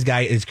Simmons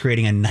guy is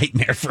creating a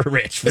nightmare for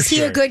Rich. Is he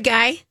a good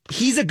guy?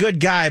 He's a good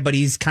guy, but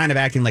he's kind of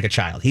acting like a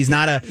child. He's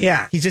not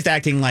he's just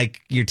acting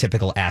like your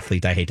typical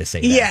athlite. I hate to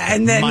say that. Yeah,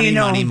 and then, money.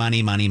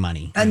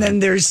 And then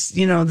there's,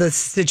 the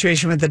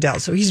situation with Adele.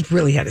 So he's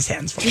really had his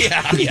hands full.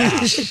 Yeah.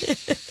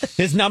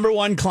 His number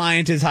 1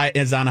 client is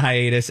on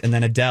hiatus, and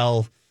then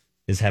Adele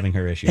is having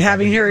her issues. Wow. A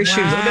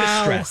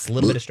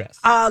little bit of stress.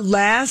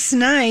 Last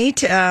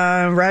night,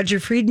 Roger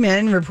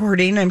Friedman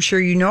reporting, I'm sure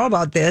you know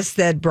about this,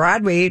 that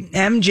Broadway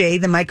MJ,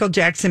 the Michael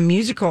Jackson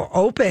musical,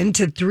 opened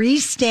to 3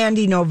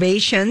 standing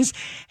ovations,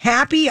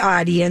 happy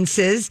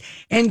audiences,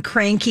 and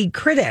cranky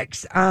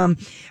critics.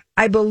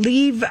 I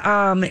believe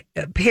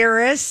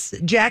Paris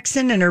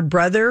Jackson and her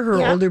brother,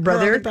 her older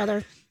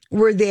brother,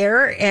 were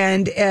there,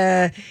 and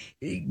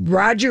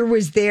Roger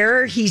was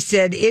there. He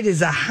said it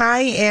is a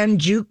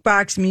high-end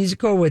jukebox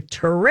musical with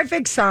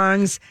terrific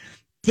songs,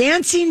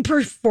 dancing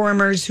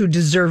performers who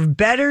deserve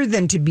better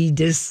than to be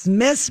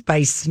dismissed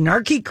by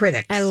snarky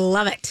critics. I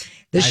love it.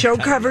 The show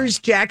covers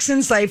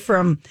Jackson's life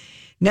from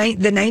the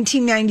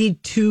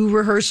 1992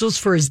 rehearsals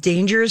for his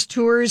Dangerous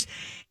tours,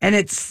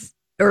 and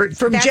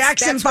from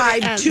Jackson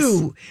 5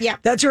 2. Yep.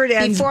 That's where it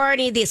ends. Before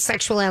any of these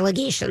sexual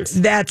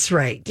allegations. That's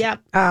right.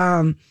 Yep.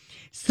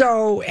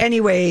 So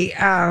anyway,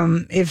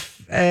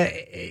 if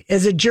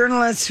as a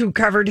journalist who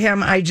covered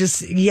him,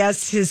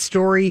 his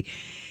story,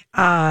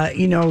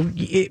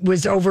 it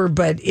was over,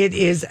 but it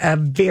is a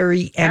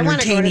very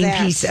entertaining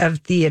piece of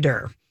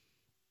theater.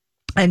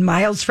 And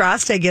Miles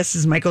Frost, I guess,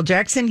 is Michael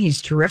Jackson.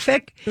 He's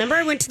terrific. Remember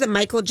I went to the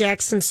Michael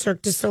Jackson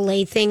Cirque du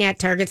Soleil thing at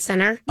Target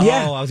Center?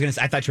 Yeah. Oh, I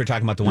thought you were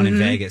talking about the one in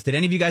Vegas. Did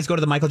any of you guys go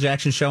to the Michael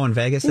Jackson show in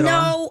Vegas at all?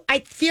 No,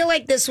 I feel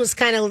like this was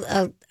kind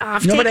of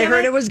off. No, but I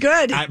heard it was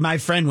good. My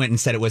friend went and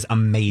said it was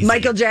amazing.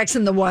 Michael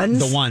Jackson, the ones?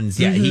 The ones,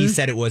 yeah. He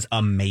said it was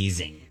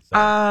amazing.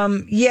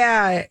 So.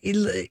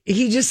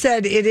 He just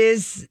said it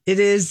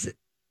is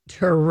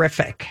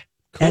terrific.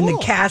 Cool. And the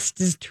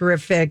cast is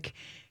terrific.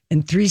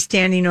 And 3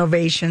 standing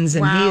ovations,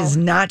 and he is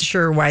not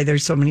sure why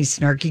there's so many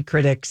snarky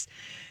critics.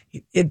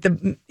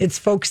 It's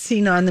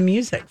focusing on the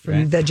music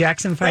from the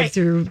Jackson 5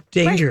 through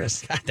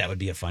Dangerous. God, that would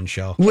be a fun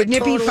show. Wouldn't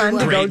it be fun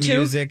to go to? Great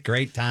music,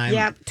 great time.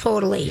 Yeah,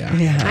 totally.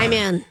 Yeah. I'm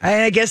in.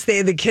 I guess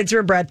the kids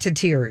were brought to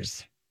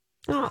tears.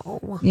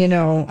 Oh, you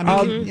know.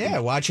 I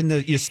mean, watching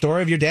your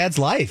story of your dad's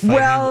life.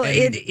 Well,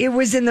 and it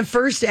was in the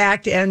first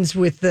act, ends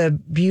with the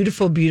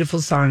beautiful,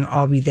 beautiful song,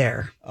 I'll Be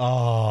There.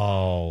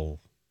 Oh.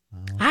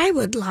 I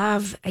would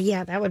love,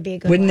 that would be a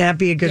good Wouldn't one. that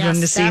be a good one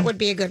to see? That would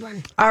be a good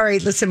one. All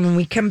right, listen, when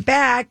we come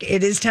back,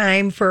 it is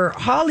time for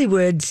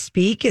Hollywood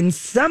Speak, and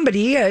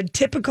somebody, a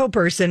typical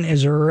person,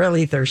 is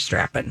really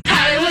thirst-trapping.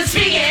 Hollywood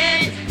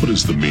speaking. What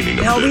is the meaning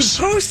of Now, this?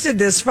 we posted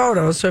this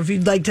photo, so if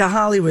you'd like to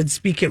Hollywood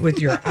Speak it with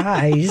your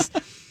eyes.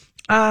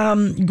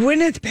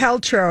 Gwyneth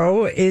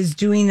Paltrow is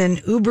doing an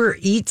Uber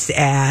Eats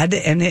ad,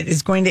 and it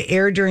is going to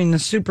air during the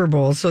Super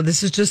Bowl. So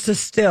this is just a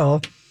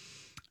still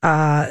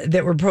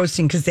that we're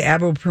posting because the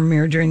ad will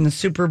premiere during the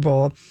Super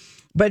Bowl.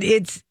 But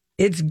it's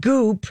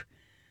Goop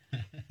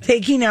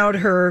taking out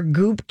her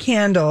Goop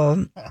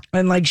candle,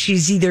 and like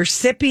she's either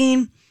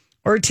sipping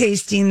or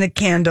tasting the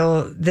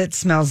candle that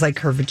smells like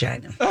her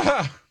vagina.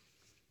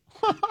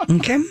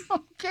 Okay.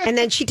 And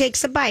then she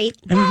takes a bite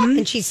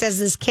and she says,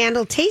 this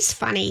candle tastes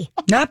funny.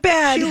 Not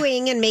bad.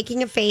 Chewing and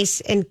making a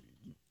face and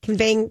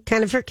conveying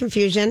kind of her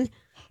confusion.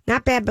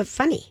 Not bad, but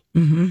funny.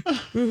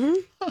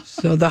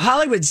 So the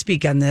Hollywood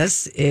Speak on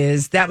this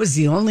is that was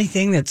the only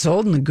thing that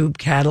sold in the Goop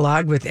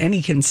catalog with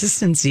any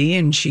consistency,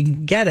 and she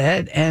can get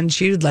it, and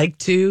she would like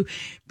to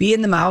be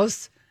in the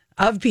mouth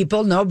of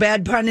people, no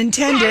bad pun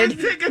intended,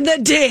 the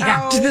day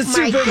after the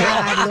Super Bowl.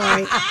 God,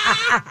 Lori.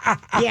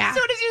 Yeah. As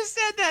soon as you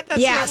said that,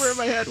 that's not where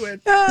my head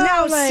went.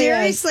 No,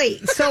 seriously.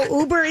 So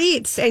Uber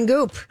Eats and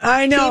Goop.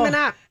 I know. Teaming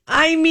up.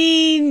 I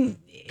mean,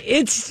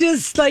 it's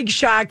just like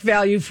shock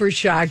value for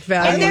shock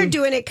value. And they're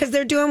doing it because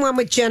they're doing one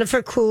with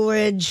Jennifer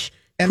Coolidge.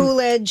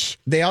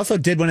 They also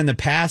did one in the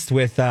past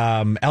with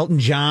Elton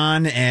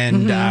John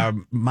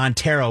and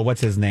Montero.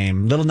 What's his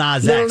name? Little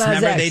Nas X.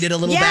 Remember, they did a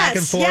little back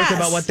and forth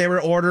about what they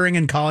were ordering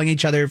and calling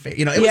each other.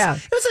 You know,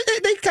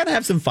 they kind of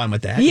have some fun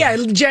with that. Yeah,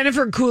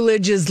 Jennifer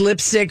Coolidge's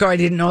lipstick. Oh, I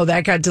didn't know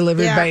that got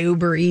delivered by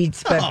Uber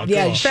Eats. But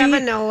cool.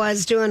 Trevor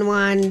Noah's doing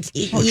one,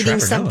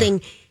 eating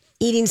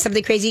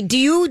something crazy. Do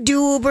you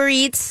do Uber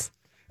Eats?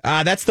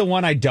 That's the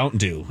one I don't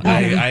do.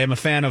 I am a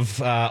fan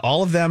of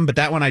all of them, but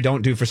that one I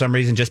don't do for some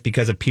reason, just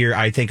because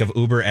I think of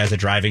Uber as a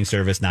driving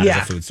service, not as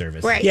a food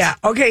service. Right. Yeah.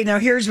 Okay, now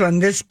here's one.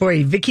 This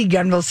boy, Vicki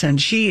Gunvalson,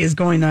 she is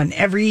going on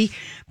every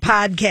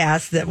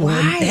podcast that will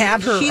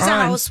have her She's on.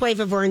 a housewife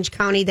of Orange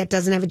County that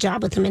doesn't have a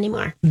job with them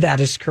anymore. That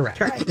is correct.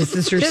 Right. This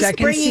is her Just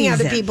second bringing season.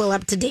 other people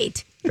up to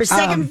date. Her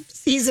second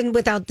season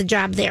without the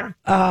job there.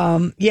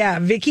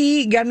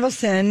 Vicki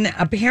Gunvalson,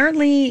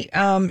 apparently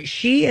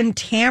she and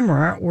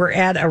Tamara were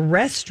at a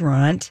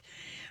restaurant.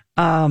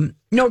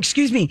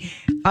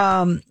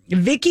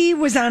 Vicki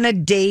was on a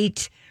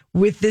date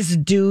with this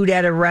dude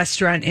at a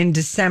restaurant in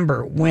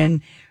December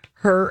when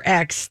her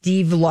ex,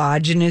 Steve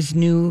Lodge, and his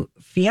new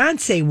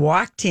fiance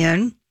walked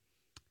in,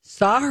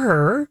 saw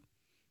her,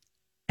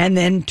 and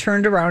then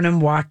turned around and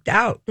walked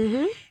out.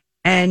 Mm-hmm.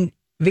 And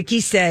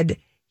Vicki said,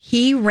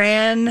 he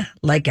ran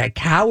like a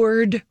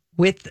coward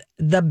with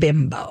the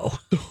bimbo.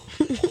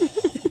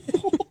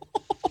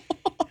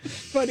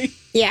 Funny.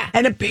 Yeah.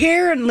 And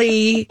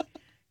apparently,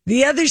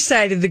 the other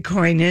side of the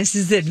coin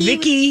is that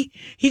Vicki,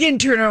 he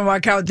didn't turn around and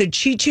walk out, that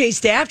she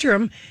chased after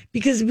him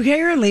because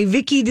apparently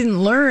Vicki didn't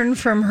learn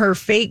from her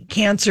fake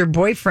cancer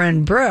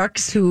boyfriend,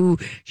 Brooks, who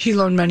she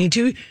loaned money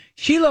to.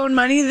 She loaned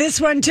money to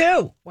this one,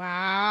 too.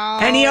 Wow.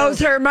 And he owes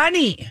her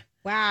money.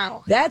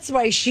 Wow. That's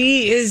why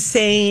she is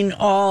saying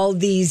all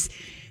these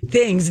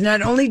things.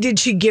 Not only did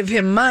she give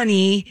him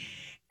money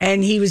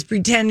and he was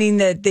pretending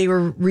that they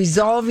were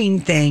resolving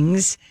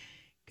things,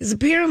 because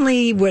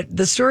apparently what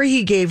the story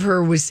he gave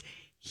her was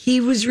he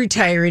was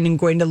retiring and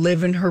going to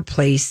live in her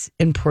place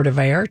in Puerto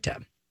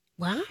Vallarta.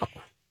 Wow.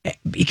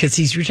 Because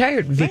he's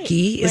retired.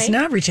 Vicki is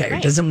not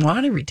retired, doesn't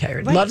want to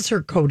retire, loves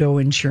her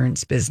Kodo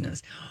insurance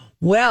business.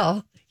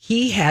 Well,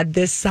 he had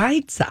this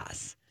side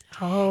sauce.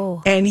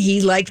 Oh. And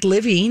he liked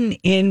living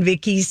in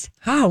Vicki's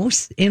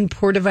house in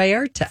Puerto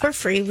Vallarta. For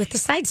free with the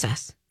side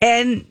sauce.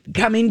 And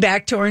coming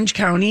back to Orange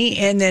County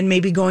and then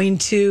maybe going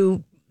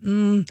to,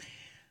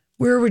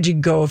 where would you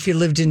go if you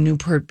lived in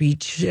Newport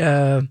Beach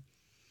and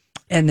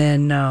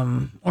then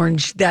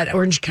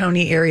Orange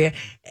County area?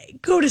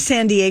 Go to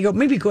San Diego,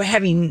 maybe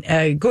going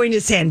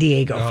to San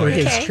Diego for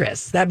his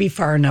tryst. That'd be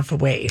far enough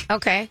away.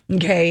 Okay.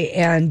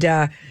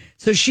 And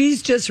so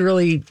she's just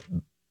really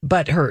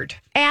butthurt.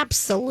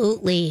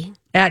 Absolutely.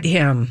 At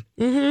him.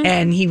 Mm-hmm.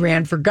 And he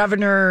ran for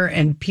governor,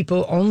 and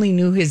people only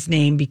knew his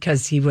name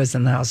because he was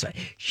in the house.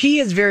 She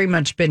has very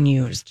much been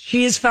used.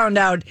 She has found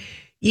out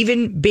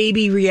even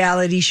baby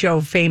reality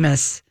show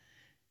famous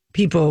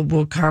people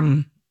will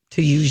come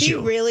to use you.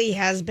 She really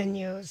has been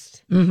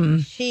used. Mm-hmm.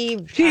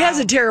 She has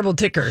a terrible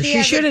ticker.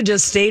 She should have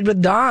just stayed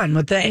with Dawn.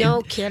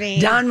 No kidding.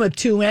 Dawn with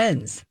two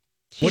N's.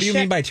 What do you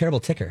mean by terrible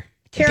ticker?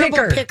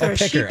 Terrible picker. Oh,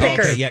 picker.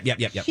 Okay.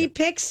 Yep. She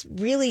picks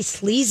really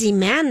sleazy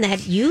men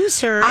that use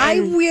her.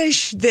 I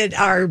wish that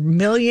our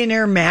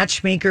millionaire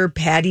matchmaker,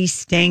 Patty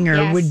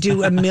Stanger, would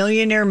do a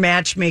millionaire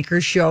matchmaker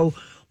show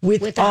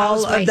with the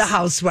all of housewives. the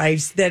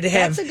housewives that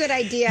have. That's a good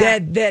idea.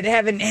 That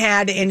haven't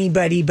had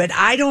anybody, but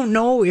I don't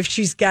know if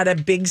she's got a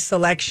big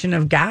selection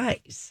of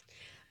guys.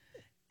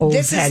 Old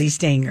Patty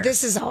Stanger.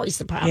 This is always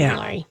the problem, Yeah.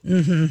 Lori.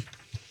 Mm-hmm.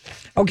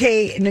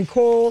 Okay,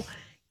 Nicole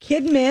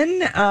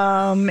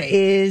Kidman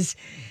is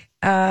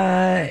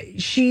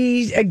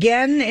she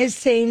again is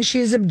saying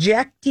she's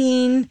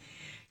objecting.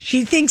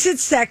 She thinks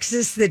it's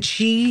sexist that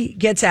she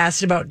gets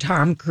asked about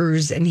Tom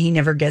Cruise and he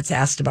never gets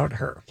asked about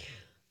her.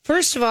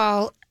 First of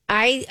all,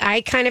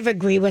 I kind of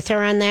agree with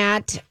her on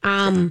that.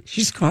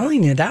 She's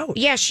calling it out.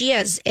 Yeah, she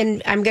is.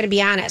 And I'm going to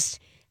be honest.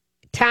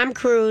 Tom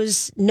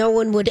Cruise, no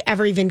one would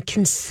ever even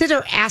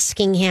consider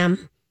asking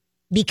him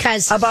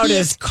because about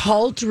his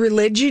cult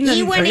religion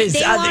and his his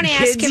they other won't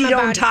kids ask him he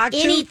don't about talk to.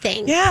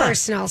 anything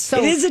personal. So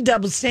it is a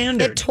double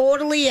standard. It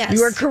totally is.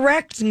 You are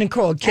correct,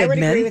 Nicole Kidman. I would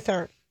agree with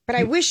her. But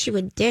I wish she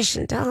would dish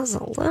and tell us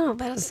a little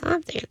bit of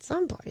something at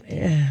some point.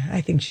 Yeah, I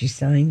think she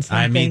signed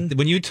something. I mean,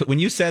 when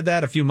you said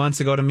that a few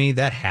months ago to me,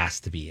 that has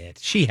to be it.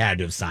 She had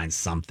to have signed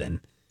something.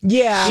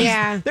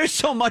 Yeah. There's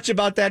so much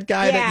about that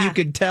guy that you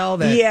could tell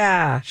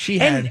that she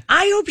had. And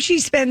I hope she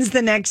spends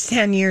the next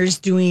 10 years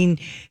doing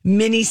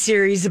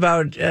miniseries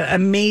about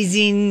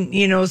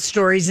amazing,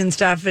 stories and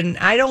stuff. And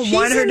I don't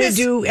want her to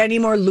do any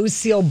more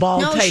Lucille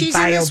Ball type biopics. No, she's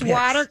in this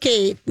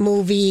Watergate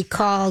movie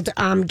called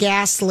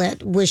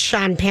Gaslit with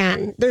Sean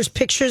Penn. There's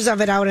pictures of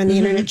it out on the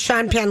internet.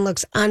 Sean Penn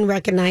looks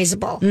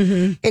unrecognizable.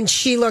 And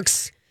she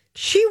works.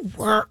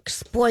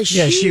 Boy,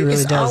 she really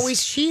is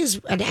does. she is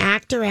an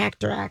actor.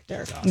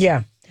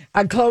 Yeah.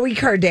 Khloe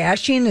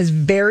Kardashian is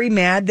very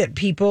mad that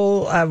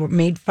people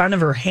made fun of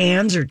her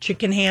hands, her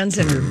chicken hands,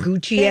 in her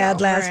Gucci ad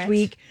last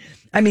week.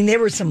 I mean, they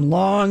were some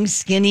long,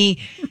 skinny,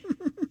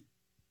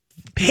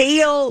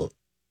 pale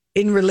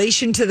in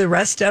relation to the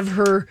rest of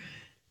her.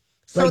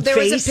 So there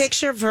face. was a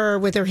picture of her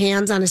with her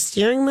hands on a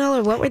steering wheel,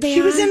 or what were they?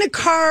 She was in a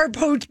car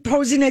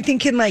posing, I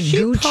think, in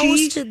Gucci.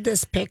 She posted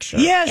this picture.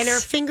 Yes, and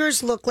her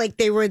fingers looked like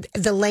they were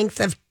the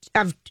length of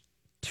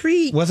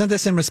tree. Wasn't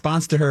this in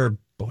response to her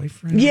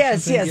boyfriend?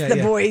 Yes,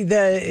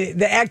 the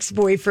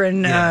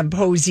ex-boyfriend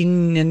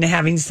posing and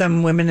having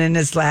some women in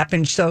his lap,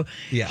 and so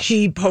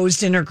she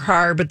posed in her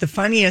car. But the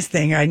funniest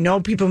thing, I know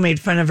people made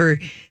fun of her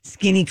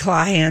skinny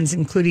claw hands,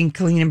 including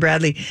Colleen and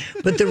Bradley,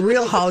 but the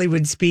real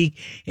Hollywood speak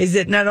is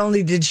that not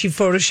only did she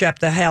Photoshop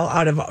the hell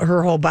out of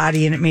her whole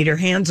body and it made her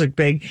hands look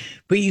big,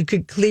 but you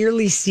could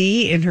clearly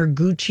see in her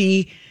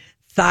Gucci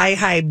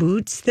thigh-high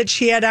boots that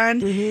she had on,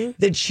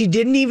 that she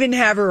didn't even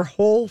have her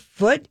whole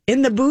foot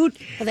in the boot,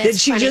 that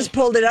she just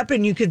pulled it up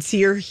and you could see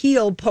her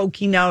heel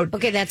poking out.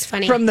 Okay, that's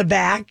funny. From the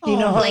back,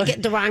 like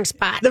at the wrong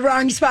spot. The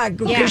wrong spot.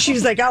 Because she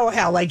was like, oh,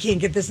 hell, I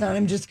can't get this on.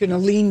 I'm just going to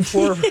lean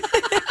forward.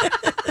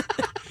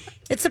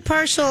 It's a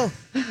partial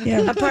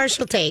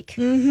take.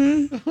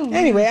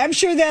 Anyway, I'm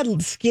sure that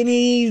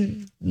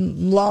skinny,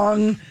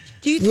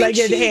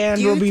 long-legged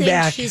hand will be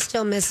back. She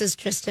still misses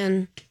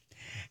Tristan?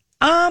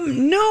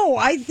 No,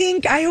 I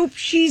hope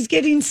she's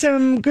getting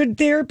some good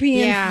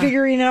therapy and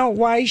figuring out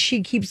why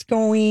she keeps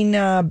going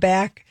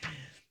back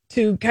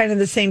to kind of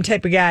the same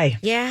type of guy.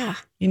 Yeah.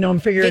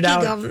 And figure it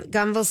out.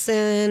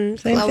 Gunvalson,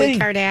 Same Khloe thing.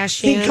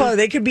 Kardashian.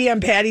 They could be on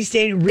Patty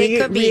Stanger,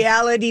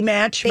 reality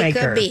matchmaker. They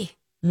could be.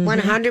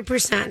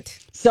 100%.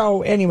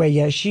 So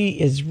anyway, she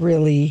is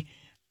really,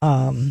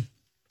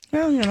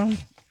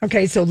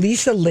 Okay, so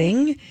Lisa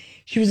Ling,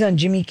 she was on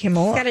Jimmy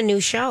Kimmel. She's got a new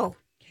show.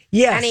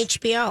 Yes. On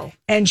HBO.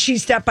 And she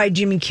stopped by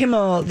Jimmy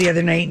Kimmel the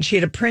other night and she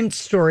had a Prince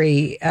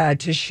story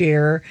to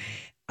share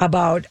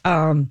about,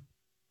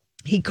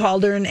 he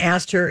called her and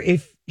asked her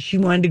if she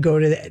wanted to go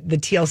to the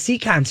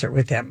TLC concert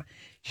with him.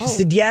 She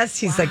said yes.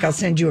 He's like, I'll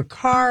send you a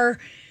car.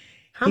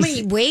 How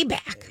many way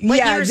back?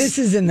 What years? This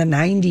is in the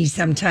 90s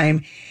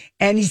sometime.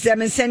 And he said, I'm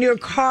going to send you a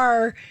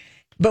car,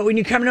 but when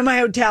you come to my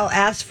hotel,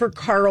 ask for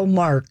Karl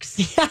Marx.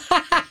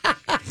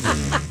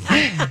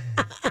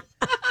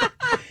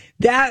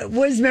 That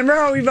was, remember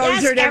how we've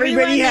always heard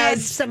everybody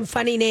has some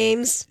funny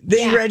names.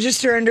 They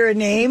register under a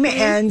name.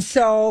 And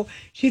so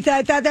she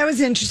thought that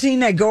was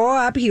interesting. I go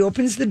up, he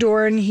opens the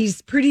door and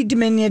he's pretty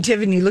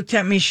diminutive. And he looked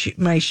at me,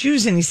 my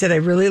shoes and he said, I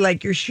really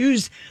like your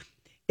shoes.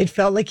 It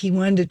felt like he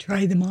wanted to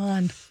try them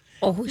on.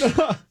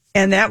 Oh,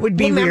 and that would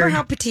be weird. Remember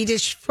how petite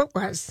his foot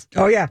was?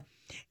 Oh, yeah.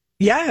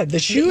 Yeah, the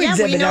shoe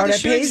exhibit out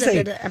at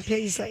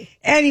Paisley.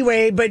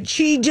 Anyway, but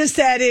she just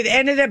said it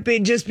ended up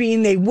just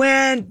being they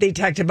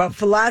talked about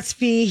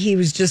philosophy. He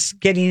was just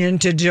getting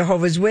into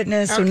Jehovah's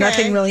Witness, so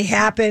nothing really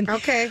happened.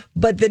 Okay.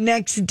 But the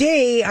next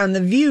day on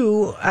The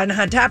View, on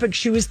Hot Topic,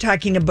 she was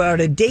talking about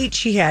a date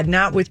she had,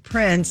 not with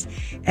Prince,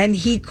 and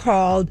he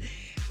called,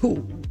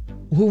 who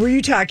were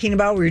you talking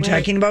about? Were you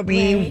talking about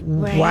me?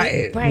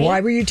 Why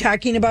were you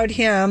talking about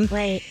him?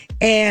 Right.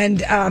 And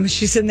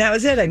she said, and that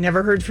was it. I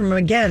never heard from him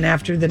again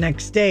after the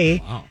next day.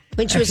 Wow.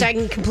 When she was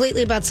talking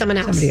completely about someone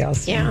else. Somebody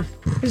else. Yeah.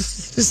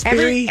 It's just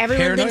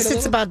everyone thinks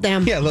it's about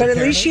them. Yeah, but at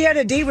least she had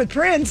a date with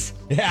Prince.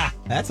 Yeah,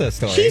 that's a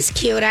story. She's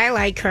cute. I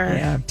like her.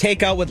 Yeah.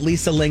 Take Out with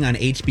Lisa Ling on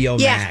HBO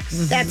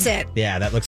Max. That's it. Yeah, that looks